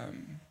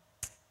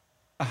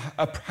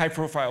a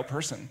high-profile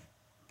person,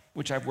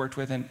 which I've worked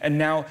with, and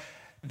now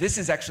this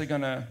is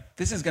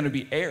gonna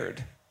be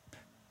aired.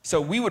 So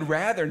we would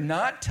rather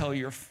not tell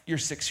your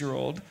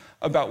 6-year-old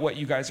about what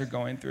you guys are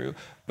going through,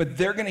 but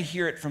they're gonna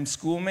hear it from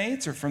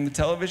schoolmates or from the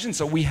television,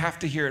 so we have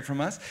to hear it from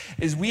us,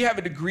 is we have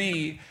a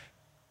degree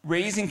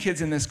raising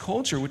kids in this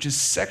culture, which is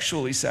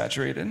sexually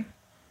saturated.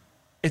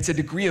 It's a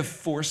degree of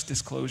forced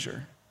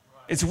disclosure.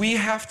 It's we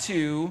have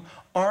to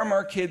arm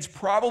our kids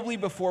probably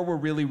before we're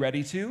really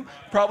ready to,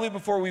 probably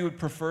before we would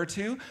prefer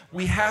to.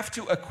 We have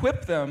to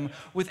equip them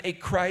with a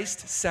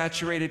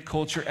Christ-saturated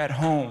culture at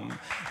home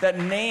that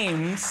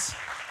names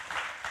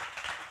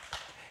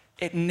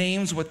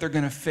what they're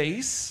gonna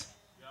face,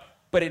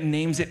 but it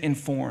names it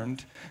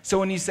informed. So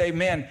when you say,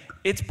 man,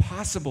 it's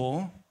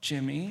possible,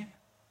 Jimmy,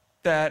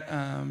 that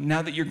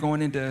now that you're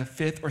going into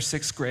 5th or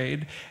 6th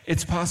grade,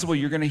 it's possible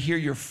you're gonna hear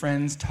your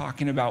friends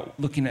talking about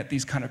looking at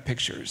these kind of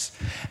pictures.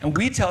 And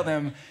we tell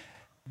them,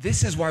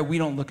 this is why we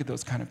don't look at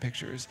those kind of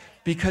pictures,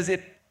 because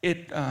it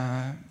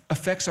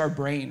affects our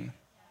brain,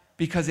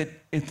 because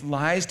it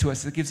lies to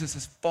us. It gives us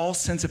this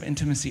false sense of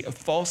intimacy, a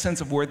false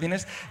sense of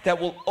worthiness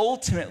that will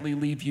ultimately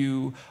leave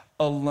you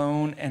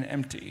alone and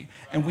empty.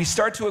 And we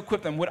start to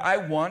equip them. Would I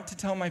want to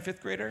tell my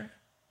 5th grader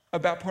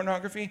about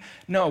pornography?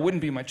 No, it wouldn't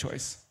be my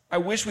choice. I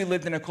wish we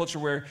lived in a culture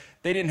where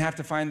they didn't have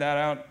to find that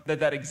out,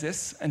 that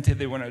exists, until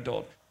they were an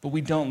adult. But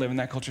we don't live in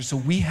that culture. So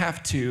we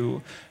have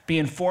to be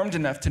informed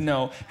enough to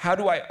know, how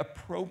do I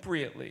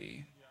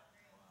appropriately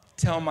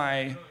tell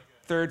my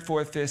 3rd,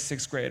 4th, 5th,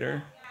 6th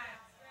grader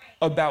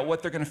about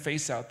what they're gonna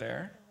face out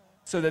there,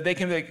 so that they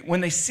can, when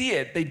they see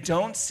it, they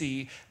don't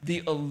see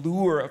the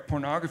allure of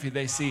pornography.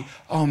 They see,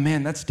 oh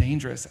man, that's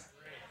dangerous.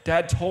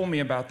 Dad told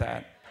me about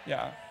that.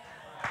 Yeah.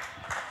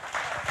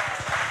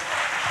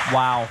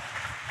 Wow.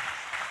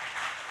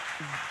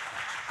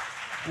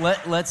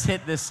 Let's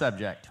hit this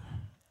subject.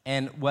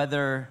 And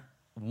whether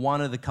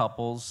one of the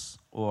couples,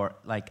 or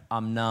like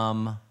I'm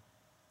numb,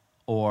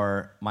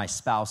 or my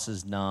spouse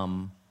is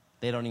numb,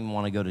 they don't even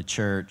want to go to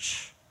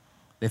church,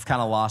 they've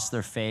kind of lost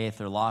their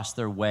faith or lost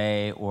their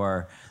way,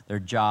 or their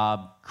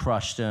job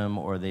crushed them,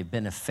 or they've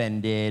been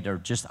offended, or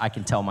just I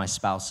can tell my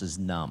spouse is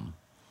numb.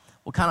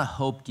 What kind of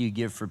hope do you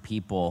give for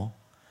people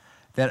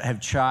that have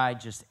tried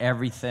just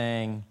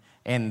everything,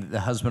 and the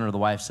husband or the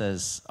wife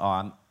says,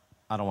 oh,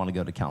 I don't want to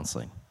go to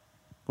counseling?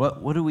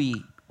 What do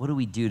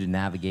we do to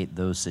navigate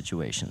those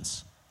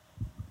situations?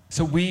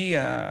 So we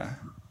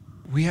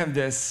have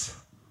this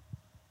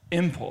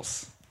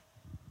impulse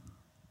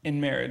in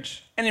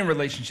marriage and in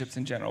relationships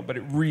in general, but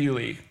it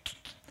really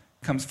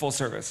comes full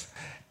service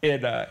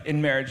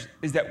in marriage,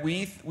 is that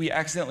we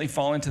accidentally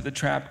fall into the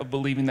trap of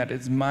believing that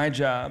it's my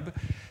job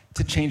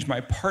to change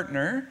my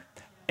partner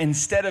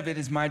instead of it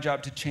is my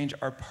job to change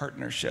our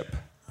partnership.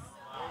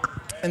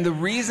 And the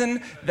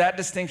reason that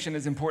distinction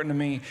is important to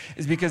me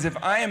is because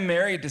if I am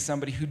married to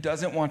somebody who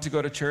doesn't want to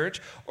go to church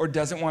or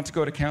doesn't want to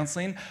go to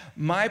counseling,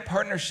 my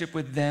partnership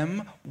with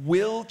them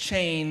will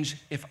change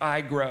if I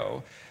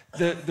grow.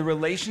 The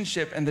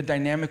relationship and the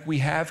dynamic we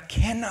have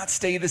cannot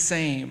stay the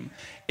same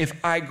if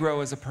I grow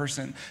as a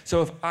person.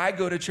 So if I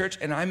go to church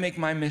and I make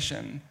my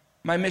mission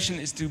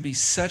is to be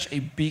such a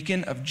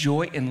beacon of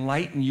joy and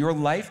light in your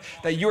life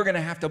that you're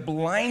gonna have to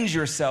blind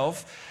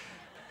yourself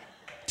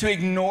to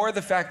ignore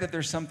the fact that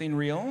there's something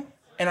real,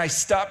 and I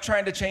stop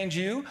trying to change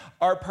you,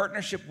 our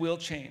partnership will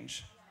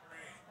change.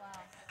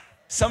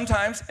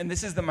 Sometimes, and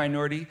this is the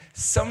minority,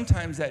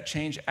 sometimes that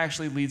change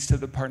actually leads to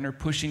the partner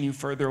pushing you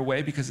further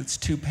away because it's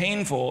too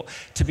painful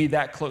to be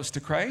that close to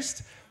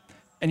Christ.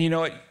 And you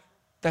know what?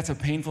 That's a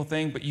painful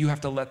thing, but you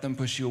have to let them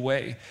push you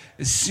away.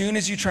 As soon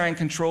as you try and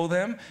control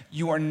them,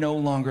 you are no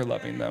longer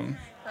loving them.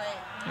 Right.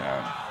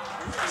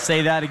 Yeah.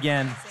 Say that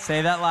again.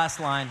 Say that last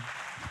line.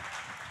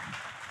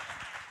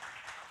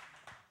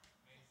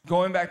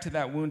 Going back to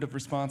that wound of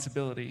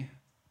responsibility,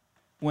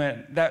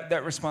 when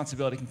that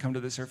responsibility can come to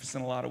the surface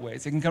in a lot of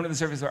ways. It can come to the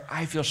surface where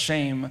I feel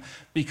shame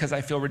because I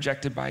feel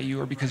rejected by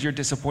you or because you're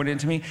disappointed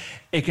into me.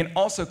 It can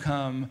also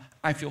come,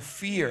 I feel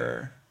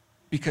fear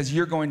because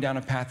you're going down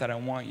a path that I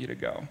want you to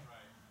go.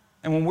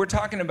 And when we're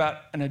talking about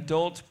an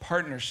adult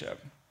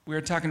partnership,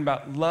 we're talking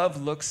about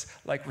love looks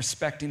like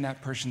respecting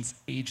that person's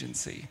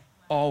agency,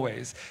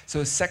 always. So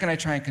the second I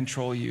try and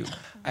control you,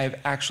 I have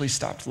actually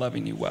stopped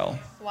loving you well.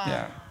 Wow.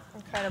 Yeah.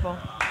 Incredible.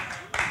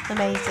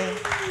 Amazing.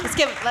 Let's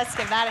give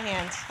that a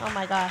hand. Oh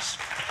my gosh.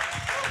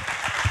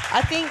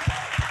 I think,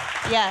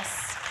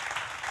 yes.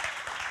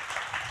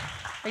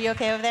 Are you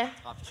okay over there?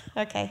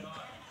 Okay.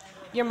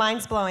 Your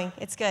mind's blowing.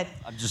 It's good.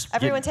 I'm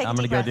going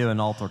to go do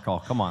an altar call.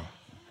 Come on.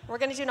 We're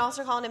going to do an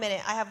altar call in a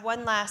minute. I have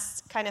one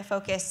last kind of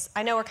focus.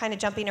 I know we're kind of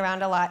jumping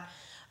around a lot,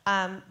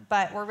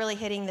 but we're really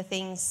hitting the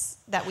things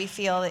that we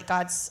feel that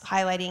God's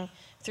highlighting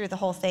through the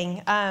whole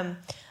thing.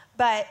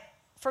 But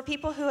for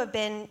people who have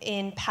been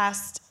in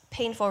past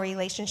painful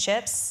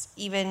relationships,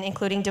 even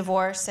including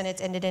divorce, and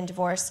it's ended in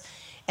divorce,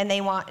 and they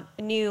want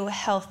a new,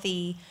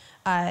 healthy,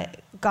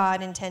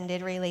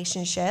 God-intended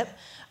relationship,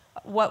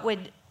 what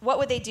would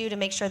they do to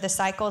make sure the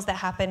cycles that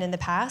happened in the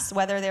past,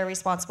 whether they're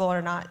responsible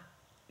or not,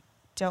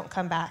 don't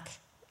come back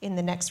in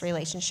the next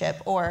relationship?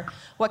 Or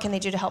what can they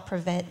do to help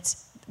prevent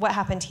what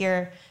happened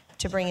here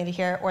to bring it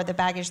here, or the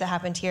baggage that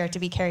happened here to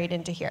be carried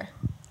into here?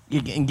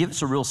 And give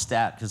us a real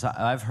stat, because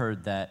I've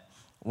heard that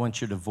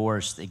once you're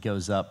divorced, it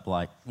goes up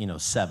like,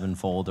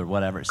 sevenfold or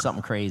whatever,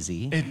 something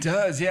crazy. It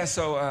does, yeah.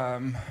 So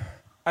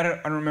I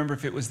don't remember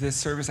if it was this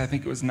service. I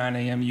think it was 9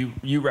 a.m.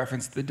 You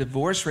referenced the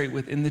divorce rate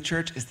within the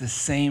church is the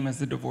same as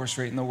the divorce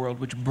rate in the world,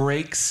 which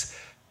breaks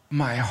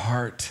my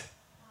heart.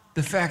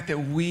 The fact that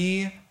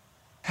we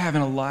have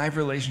an alive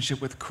relationship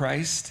with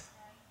Christ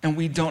and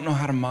we don't know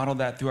how to model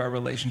that through our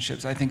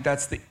relationships. I think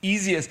that's the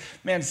easiest.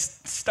 Man,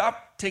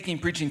 stop taking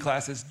preaching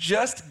classes.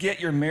 Just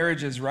get your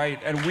marriages right,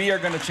 and we are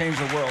going to change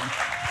the world.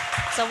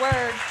 It's a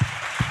word.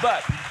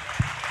 But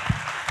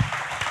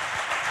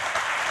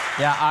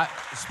yeah,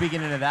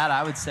 speaking into that,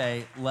 I would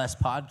say less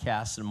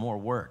podcasts and more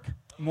work.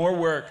 More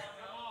work.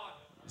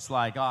 It's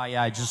like, oh,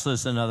 yeah, I just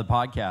listened to another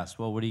podcast.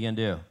 Well, what are you going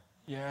to do?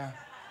 Yeah.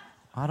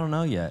 I don't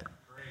know yet.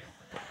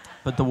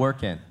 Put the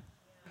work in.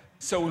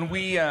 So when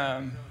we...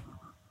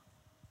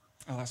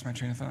 I lost my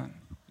train of thought.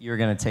 You were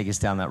going to take us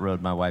down that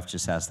road. My wife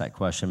just asked that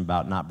question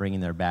about not bringing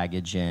their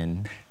baggage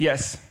in.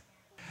 Yes.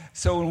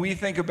 So when we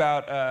think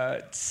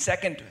about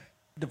second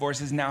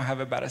divorces now have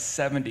about a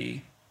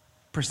 70%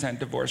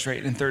 divorce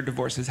rate, and third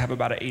divorces have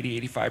about an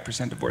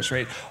 85% divorce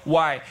rate.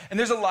 Why? And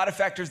there's a lot of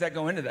factors that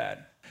go into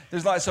that.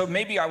 There's a lot. So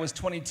maybe I was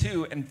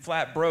 22 and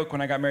flat broke when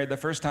I got married the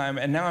first time,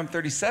 and now I'm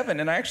 37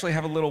 and I actually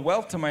have a little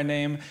wealth to my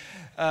name,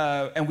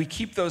 and we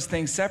keep those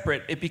things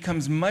separate. It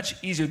becomes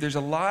much easier. There's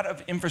a lot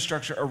of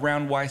infrastructure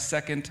around why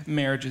second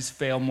marriages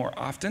fail more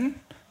often.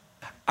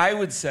 I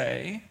would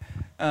say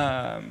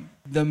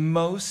the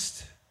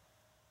most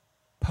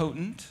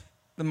potent,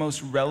 the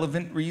most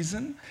relevant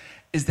reason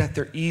is that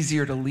they're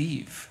easier to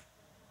leave.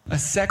 A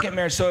second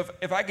marriage, so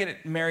if I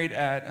get married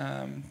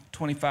at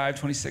 25,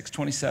 26,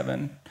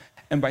 27,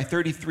 and by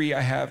 33 I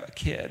have a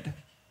kid,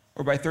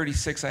 or by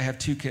 36 I have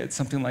 2 kids,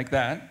 something like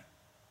that,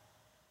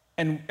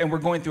 and we're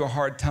going through a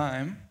hard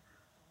time,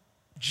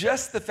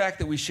 just the fact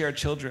that we share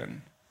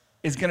children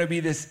is going to be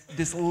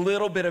this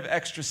little bit of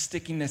extra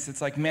stickiness.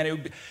 It's like,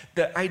 man,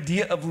 the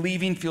idea of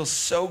leaving feels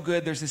so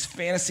good. There's this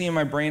fantasy in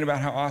my brain about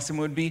how awesome it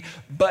would be,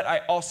 but I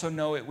also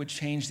know it would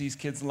change these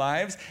kids'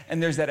 lives,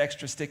 and there's that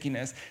extra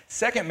stickiness.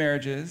 Second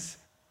marriages,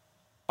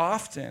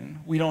 often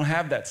we don't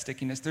have that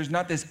stickiness. There's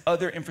not this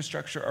other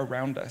infrastructure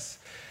around us.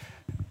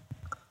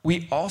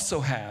 We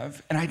also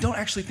have, and I don't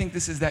actually think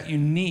this is that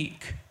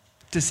unique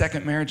to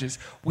second marriages,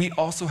 we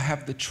also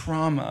have the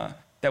trauma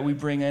that we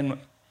bring in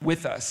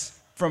with us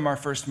from our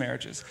first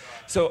marriages.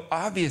 So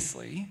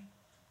obviously,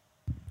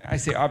 I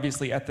say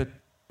obviously, at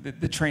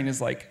the train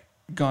is like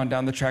gone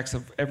down the tracks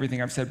of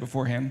everything I've said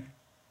beforehand.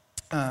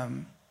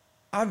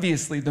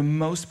 Obviously, the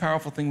most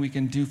powerful thing we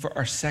can do for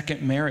our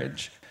second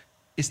marriage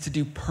is to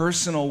do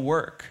personal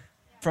work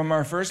from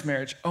our first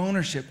marriage.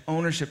 Ownership,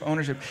 ownership,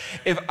 ownership.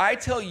 If I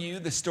tell you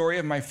the story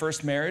of my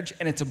first marriage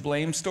and it's a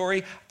blame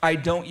story, I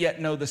don't yet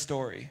know the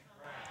story.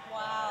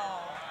 Wow.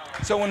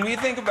 So when we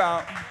think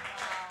about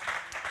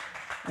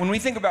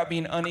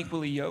being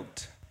unequally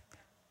yoked,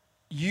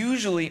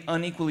 usually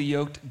unequally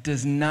yoked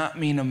does not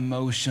mean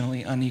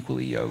emotionally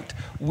unequally yoked.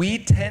 We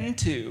tend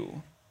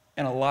to,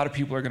 and a lot of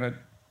people are gonna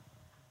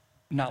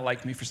not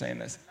like me for saying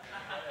this,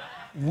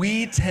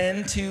 we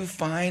tend to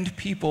find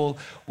people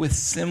with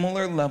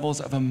similar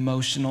levels of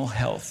emotional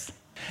health.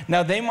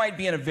 Now, they might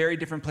be in a very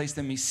different place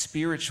than me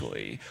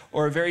spiritually,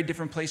 or a very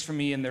different place from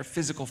me in their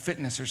physical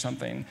fitness or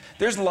something.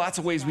 There's lots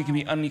of ways we can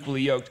be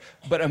unequally yoked,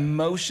 but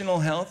emotional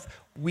health,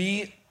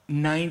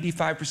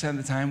 95% of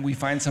the time, we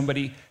find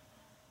somebody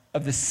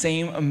of the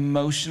same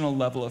emotional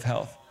level of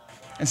health.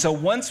 And so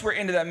once we're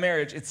into that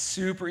marriage, it's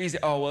super easy.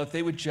 Oh, well, if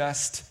they would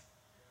just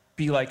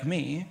be like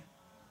me,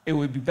 it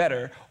would be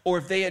better. Or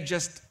if they had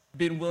just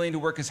been willing to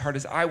work as hard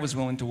as I was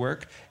willing to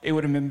work, it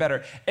would have been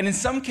better. And in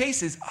some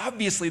cases,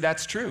 obviously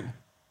that's true.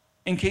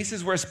 In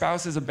cases where a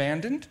spouse is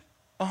abandoned,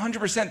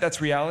 100%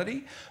 that's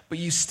reality, but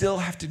you still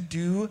have to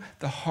do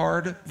the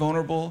hard,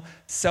 vulnerable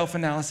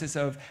self-analysis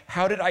of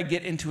how did I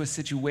get into a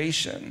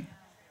situation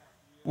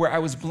where I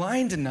was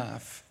blind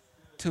enough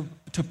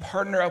to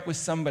partner up with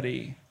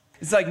somebody.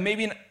 It's like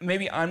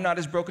maybe I'm not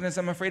as broken as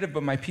I'm afraid of,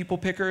 but my people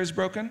picker is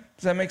broken.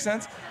 Does that make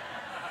sense?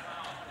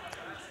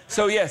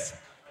 So yes,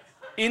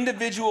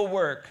 individual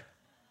work,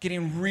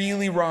 getting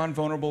really raw and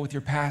vulnerable with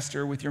your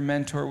pastor, with your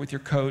mentor, with your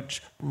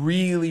coach,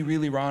 really,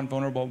 really raw and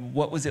vulnerable.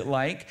 What was it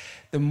like?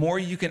 The more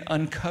you can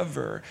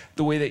uncover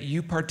the way that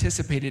you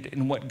participated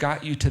in what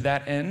got you to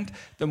that end,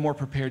 the more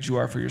prepared you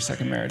are for your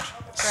second marriage.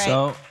 Great.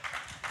 So,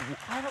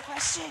 I have a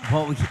question.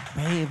 well,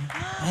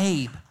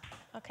 babe.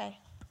 Okay.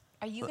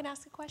 Are you going to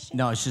ask a question?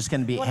 No, it's just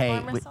going to be, You want hey, to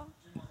arm wrestle?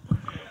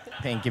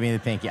 Pink, give me the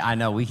pinky. I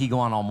know, we could go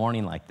on all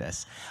morning like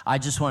this. I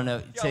just want to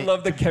know. I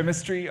love the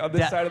chemistry on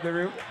this side of the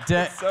room.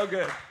 It's so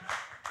good.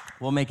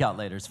 We'll make out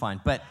later, it's fine.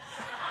 But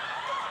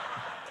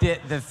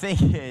the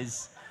thing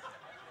is,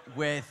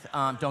 with,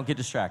 don't get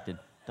distracted.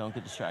 Don't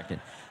get distracted.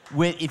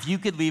 If you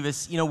could leave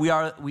us,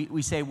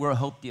 we say we're a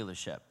hope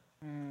dealership.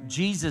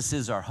 Jesus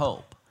is our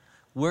hope.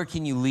 Where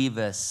can you leave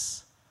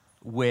us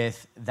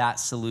with that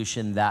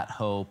solution, that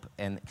hope?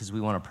 And because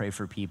we want to pray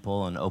for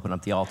people and open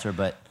up the altar,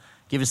 but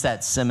give us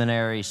that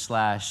seminary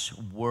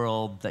 /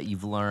 world that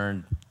you've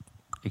learned,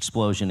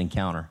 explosion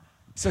encounter.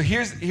 So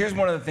here's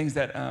one of the things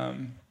that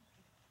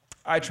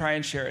I try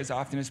and share as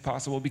often as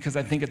possible because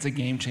I think it's a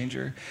game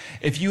changer.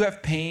 If you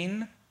have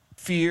pain,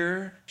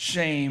 fear,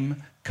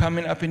 shame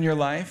coming up in your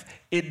life,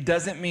 it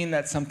doesn't mean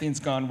that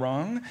something's gone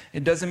wrong.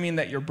 It doesn't mean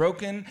that you're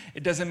broken.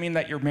 It doesn't mean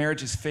that your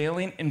marriage is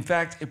failing. In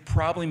fact, it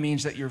probably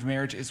means that your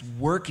marriage is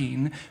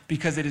working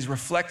because it is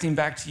reflecting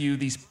back to you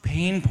these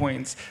pain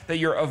points that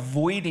you're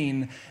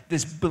avoiding,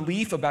 this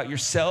belief about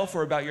yourself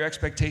or about your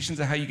expectations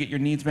of how you get your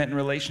needs met in a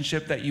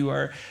relationship, that you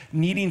are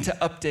needing to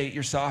update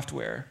your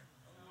software.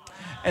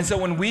 And so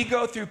when we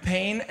go through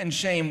pain and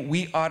shame,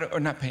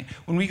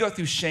 when we go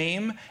through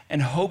shame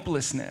and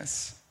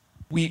hopelessness,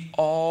 we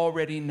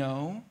already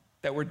know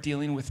that we're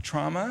dealing with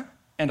trauma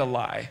and a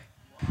lie.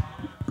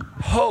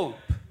 Hope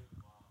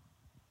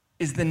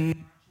is the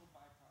natural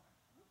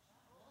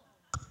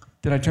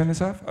byproduct. Did I turn this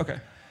off? Okay.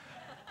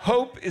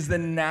 Hope is the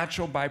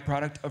natural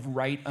byproduct of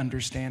right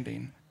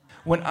understanding.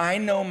 When I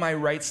know my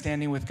right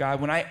standing with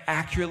God, when I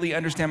accurately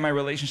understand my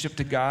relationship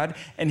to God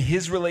and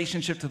his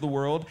relationship to the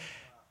world,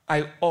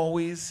 I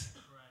always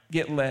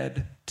get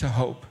led to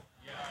hope.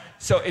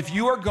 So if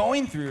you're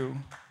going through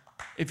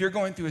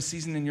a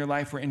season in your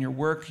life where in your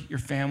work, your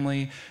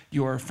family,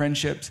 your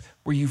friendships,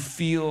 where you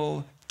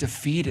feel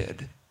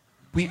defeated,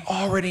 we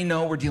already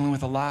know we're dealing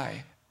with a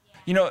lie.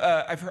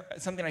 I've heard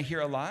something I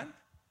hear a lot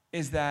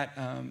is that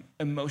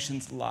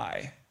emotions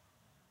lie.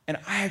 And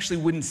I actually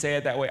wouldn't say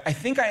it that way. I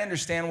think I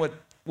understand what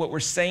we're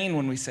saying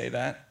when we say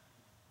that,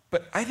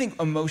 but I think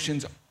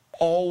emotions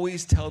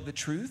always tell the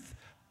truth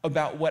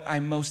about what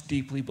I most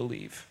deeply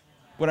believe.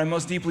 What I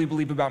most deeply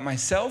believe about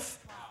myself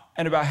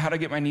and about how to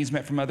get my needs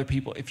met from other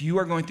people. If you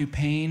are going through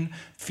pain,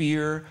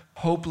 fear,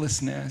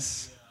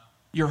 hopelessness,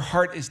 Your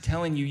heart is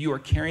telling you you are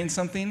carrying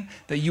something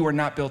that you are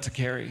not built to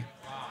carry.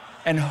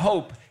 And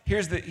hope,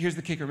 here's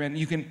the kicker, man.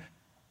 You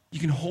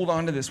can hold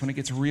on to this when it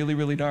gets really,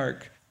 really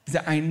dark. Is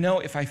that I know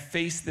if I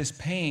face this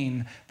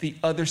pain, the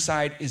other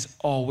side is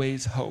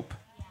always hope.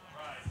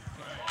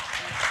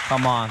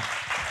 Come on.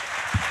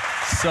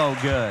 So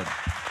good.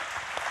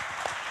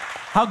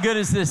 How good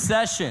is this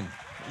session?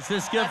 Is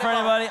this good for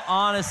anybody?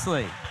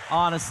 Honestly.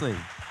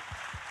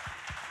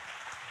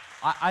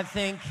 I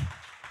think,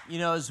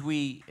 as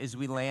we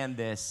land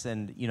this,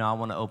 and, I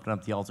want to open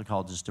up the altar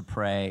call just to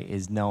pray,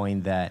 is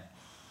knowing that,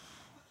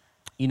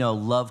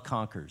 love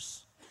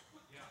conquers.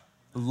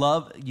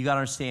 Love, you got to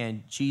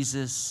understand,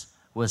 Jesus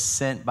was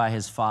sent by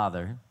his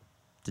Father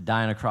to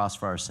die on a cross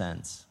for our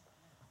sins.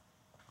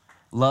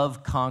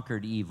 Love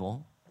conquered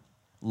evil.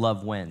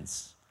 Love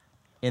wins.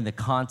 In the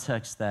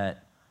context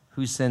that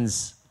who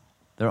sends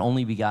their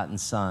only begotten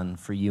Son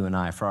for you and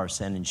I, for our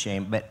sin and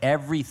shame. But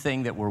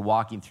everything that we're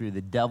walking through,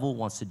 the devil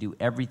wants to do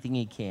everything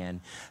he can,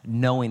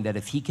 knowing that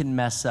if he can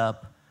mess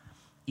up,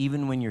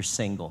 even when you're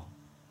single.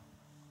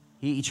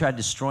 He tried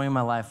destroying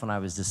my life when I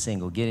was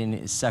single, getting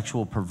into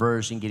sexual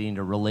perversion, getting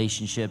into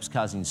relationships,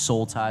 causing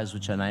soul ties,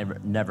 which I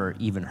never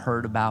even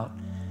heard about.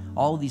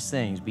 All of these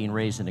things, being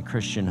raised in a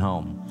Christian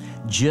home,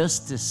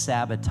 just to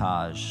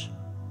sabotage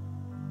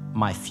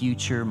my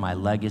future, my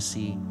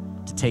legacy,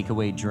 to take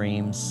away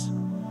dreams.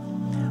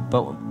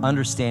 But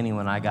understanding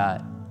when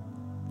I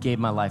gave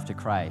my life to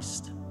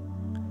Christ,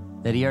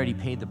 that he already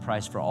paid the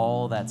price for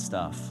all that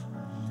stuff.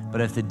 But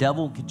if the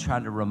devil could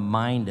try to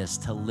remind us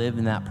to live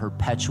in that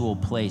perpetual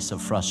place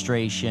of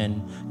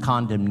frustration,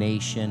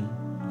 condemnation,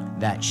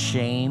 that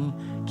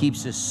shame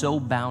keeps us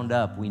so bound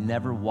up, we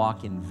never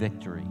walk in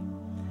victory.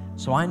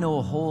 So I know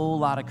a whole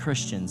lot of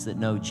Christians that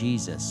know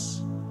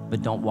Jesus,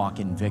 but don't walk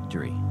in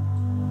victory.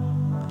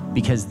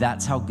 Because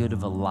that's how good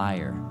of a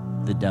liar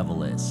the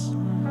devil is.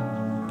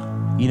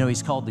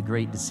 He's called the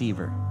great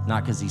deceiver,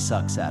 not because he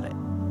sucks at it.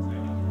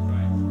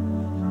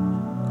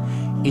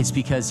 It's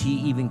because he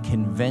even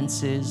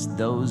convinces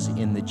those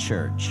in the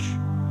church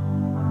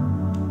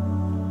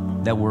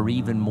that we're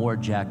even more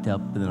jacked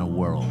up than the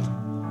world.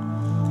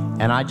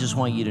 And I just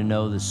want you to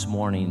know this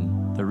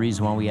morning, the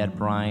reason why we had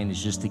Brian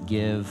is just to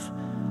give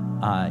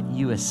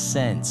you a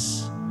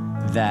sense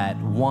that,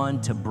 one,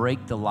 to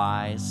break the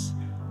lies,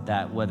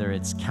 that whether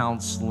it's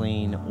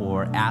counseling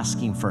or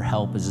asking for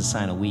help is a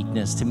sign of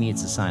weakness, to me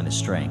it's a sign of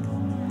strength.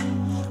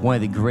 One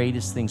of the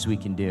greatest things we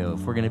can do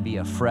if we're going to be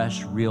a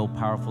fresh, real,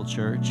 powerful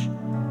church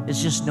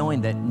is just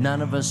knowing that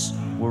none of us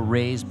were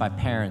raised by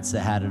parents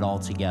that had it all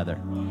together.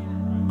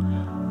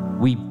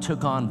 We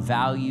took on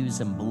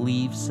values and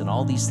beliefs and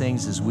all these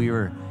things as we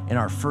were in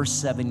our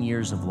first 7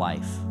 years of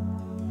life.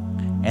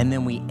 And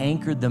then we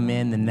anchored them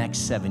in the next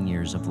 7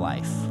 years of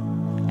life.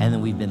 And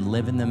then we've been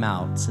living them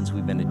out since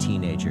we've been a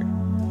teenager.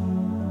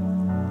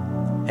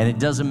 And it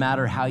doesn't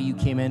matter how you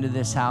came into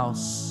this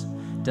house,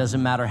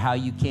 doesn't matter how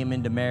you came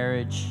into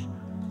marriage,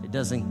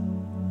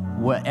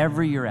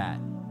 wherever you're at,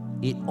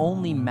 it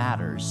only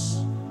matters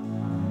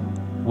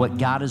what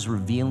God is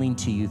revealing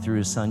to you through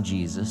his Son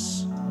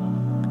Jesus,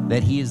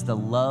 that he is the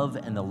love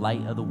and the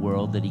light of the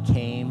world, that he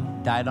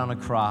came, died on a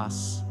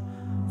cross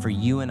for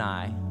you and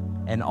I,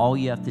 and all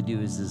you have to do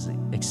is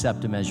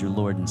accept him as your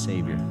Lord and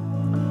Savior.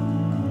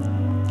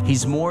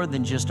 He's more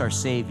than just our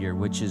Savior,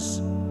 which is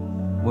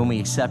when we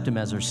accept him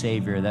as our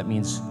Savior, that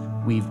means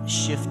we've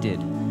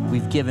shifted,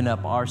 we've given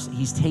up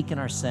he's taken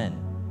our sin.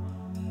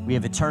 We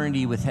have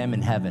eternity with him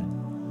in heaven.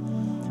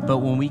 But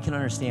when we can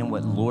understand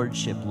what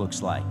lordship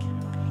looks like,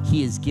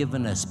 he has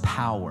given us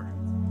power.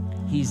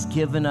 He's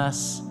given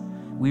us,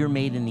 we are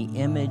made in the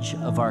image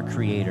of our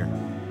Creator.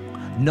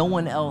 No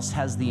one else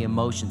has the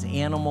emotions.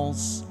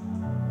 Animals,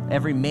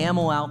 every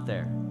mammal out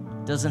there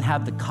doesn't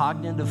have the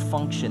cognitive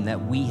function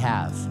that we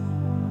have.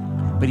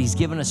 But he's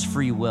given us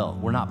free will.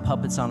 We're not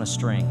puppets on a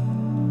string.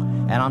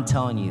 And I'm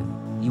telling you,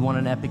 you want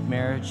an epic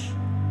marriage?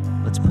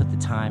 Let's put the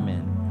time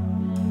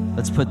in.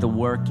 Let's put the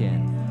work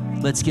in.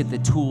 Let's get the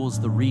tools,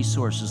 the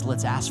resources.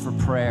 Let's ask for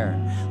prayer.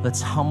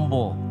 Let's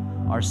humble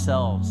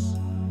ourselves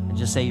and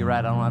just say, you're right,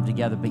 I don't have it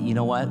together. But you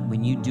know what?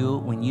 When you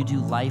do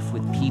life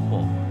with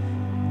people,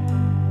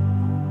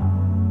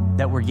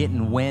 that we're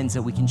getting wins,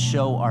 that we can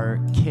show our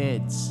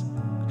kids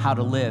how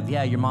to live.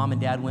 Yeah, your mom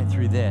and dad went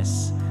through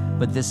this,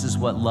 but this is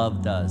what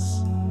love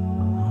does.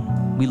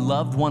 We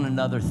loved one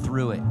another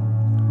through it.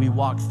 We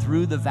walked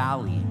through the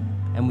valley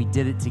and we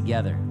did it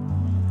together.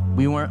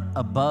 We weren't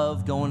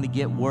above going to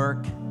get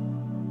work.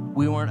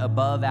 We weren't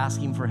above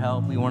asking for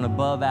help. We weren't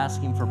above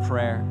asking for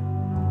prayer.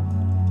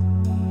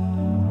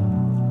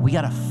 We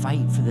got to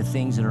fight for the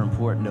things that are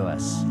important to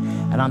us.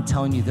 And I'm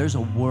telling you, there's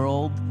a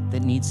world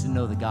that needs to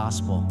know the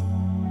gospel,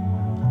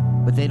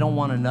 but they don't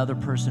want another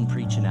person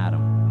preaching at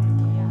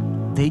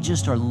them. They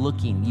just are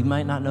looking. You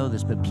might not know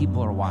this, but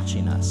people are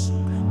watching us.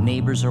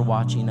 Neighbors are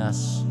watching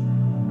us.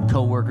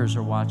 Coworkers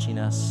are watching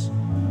us.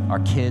 Our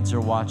kids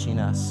are watching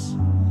us.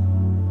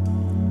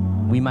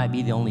 We might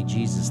be the only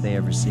Jesus they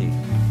ever see.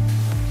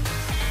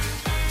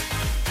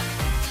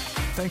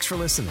 Thanks for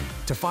listening.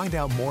 To find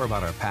out more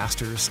about our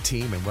pastors,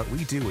 team, and what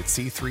we do at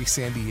C3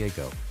 San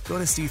Diego, go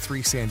to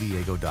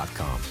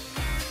c3sandiego.com.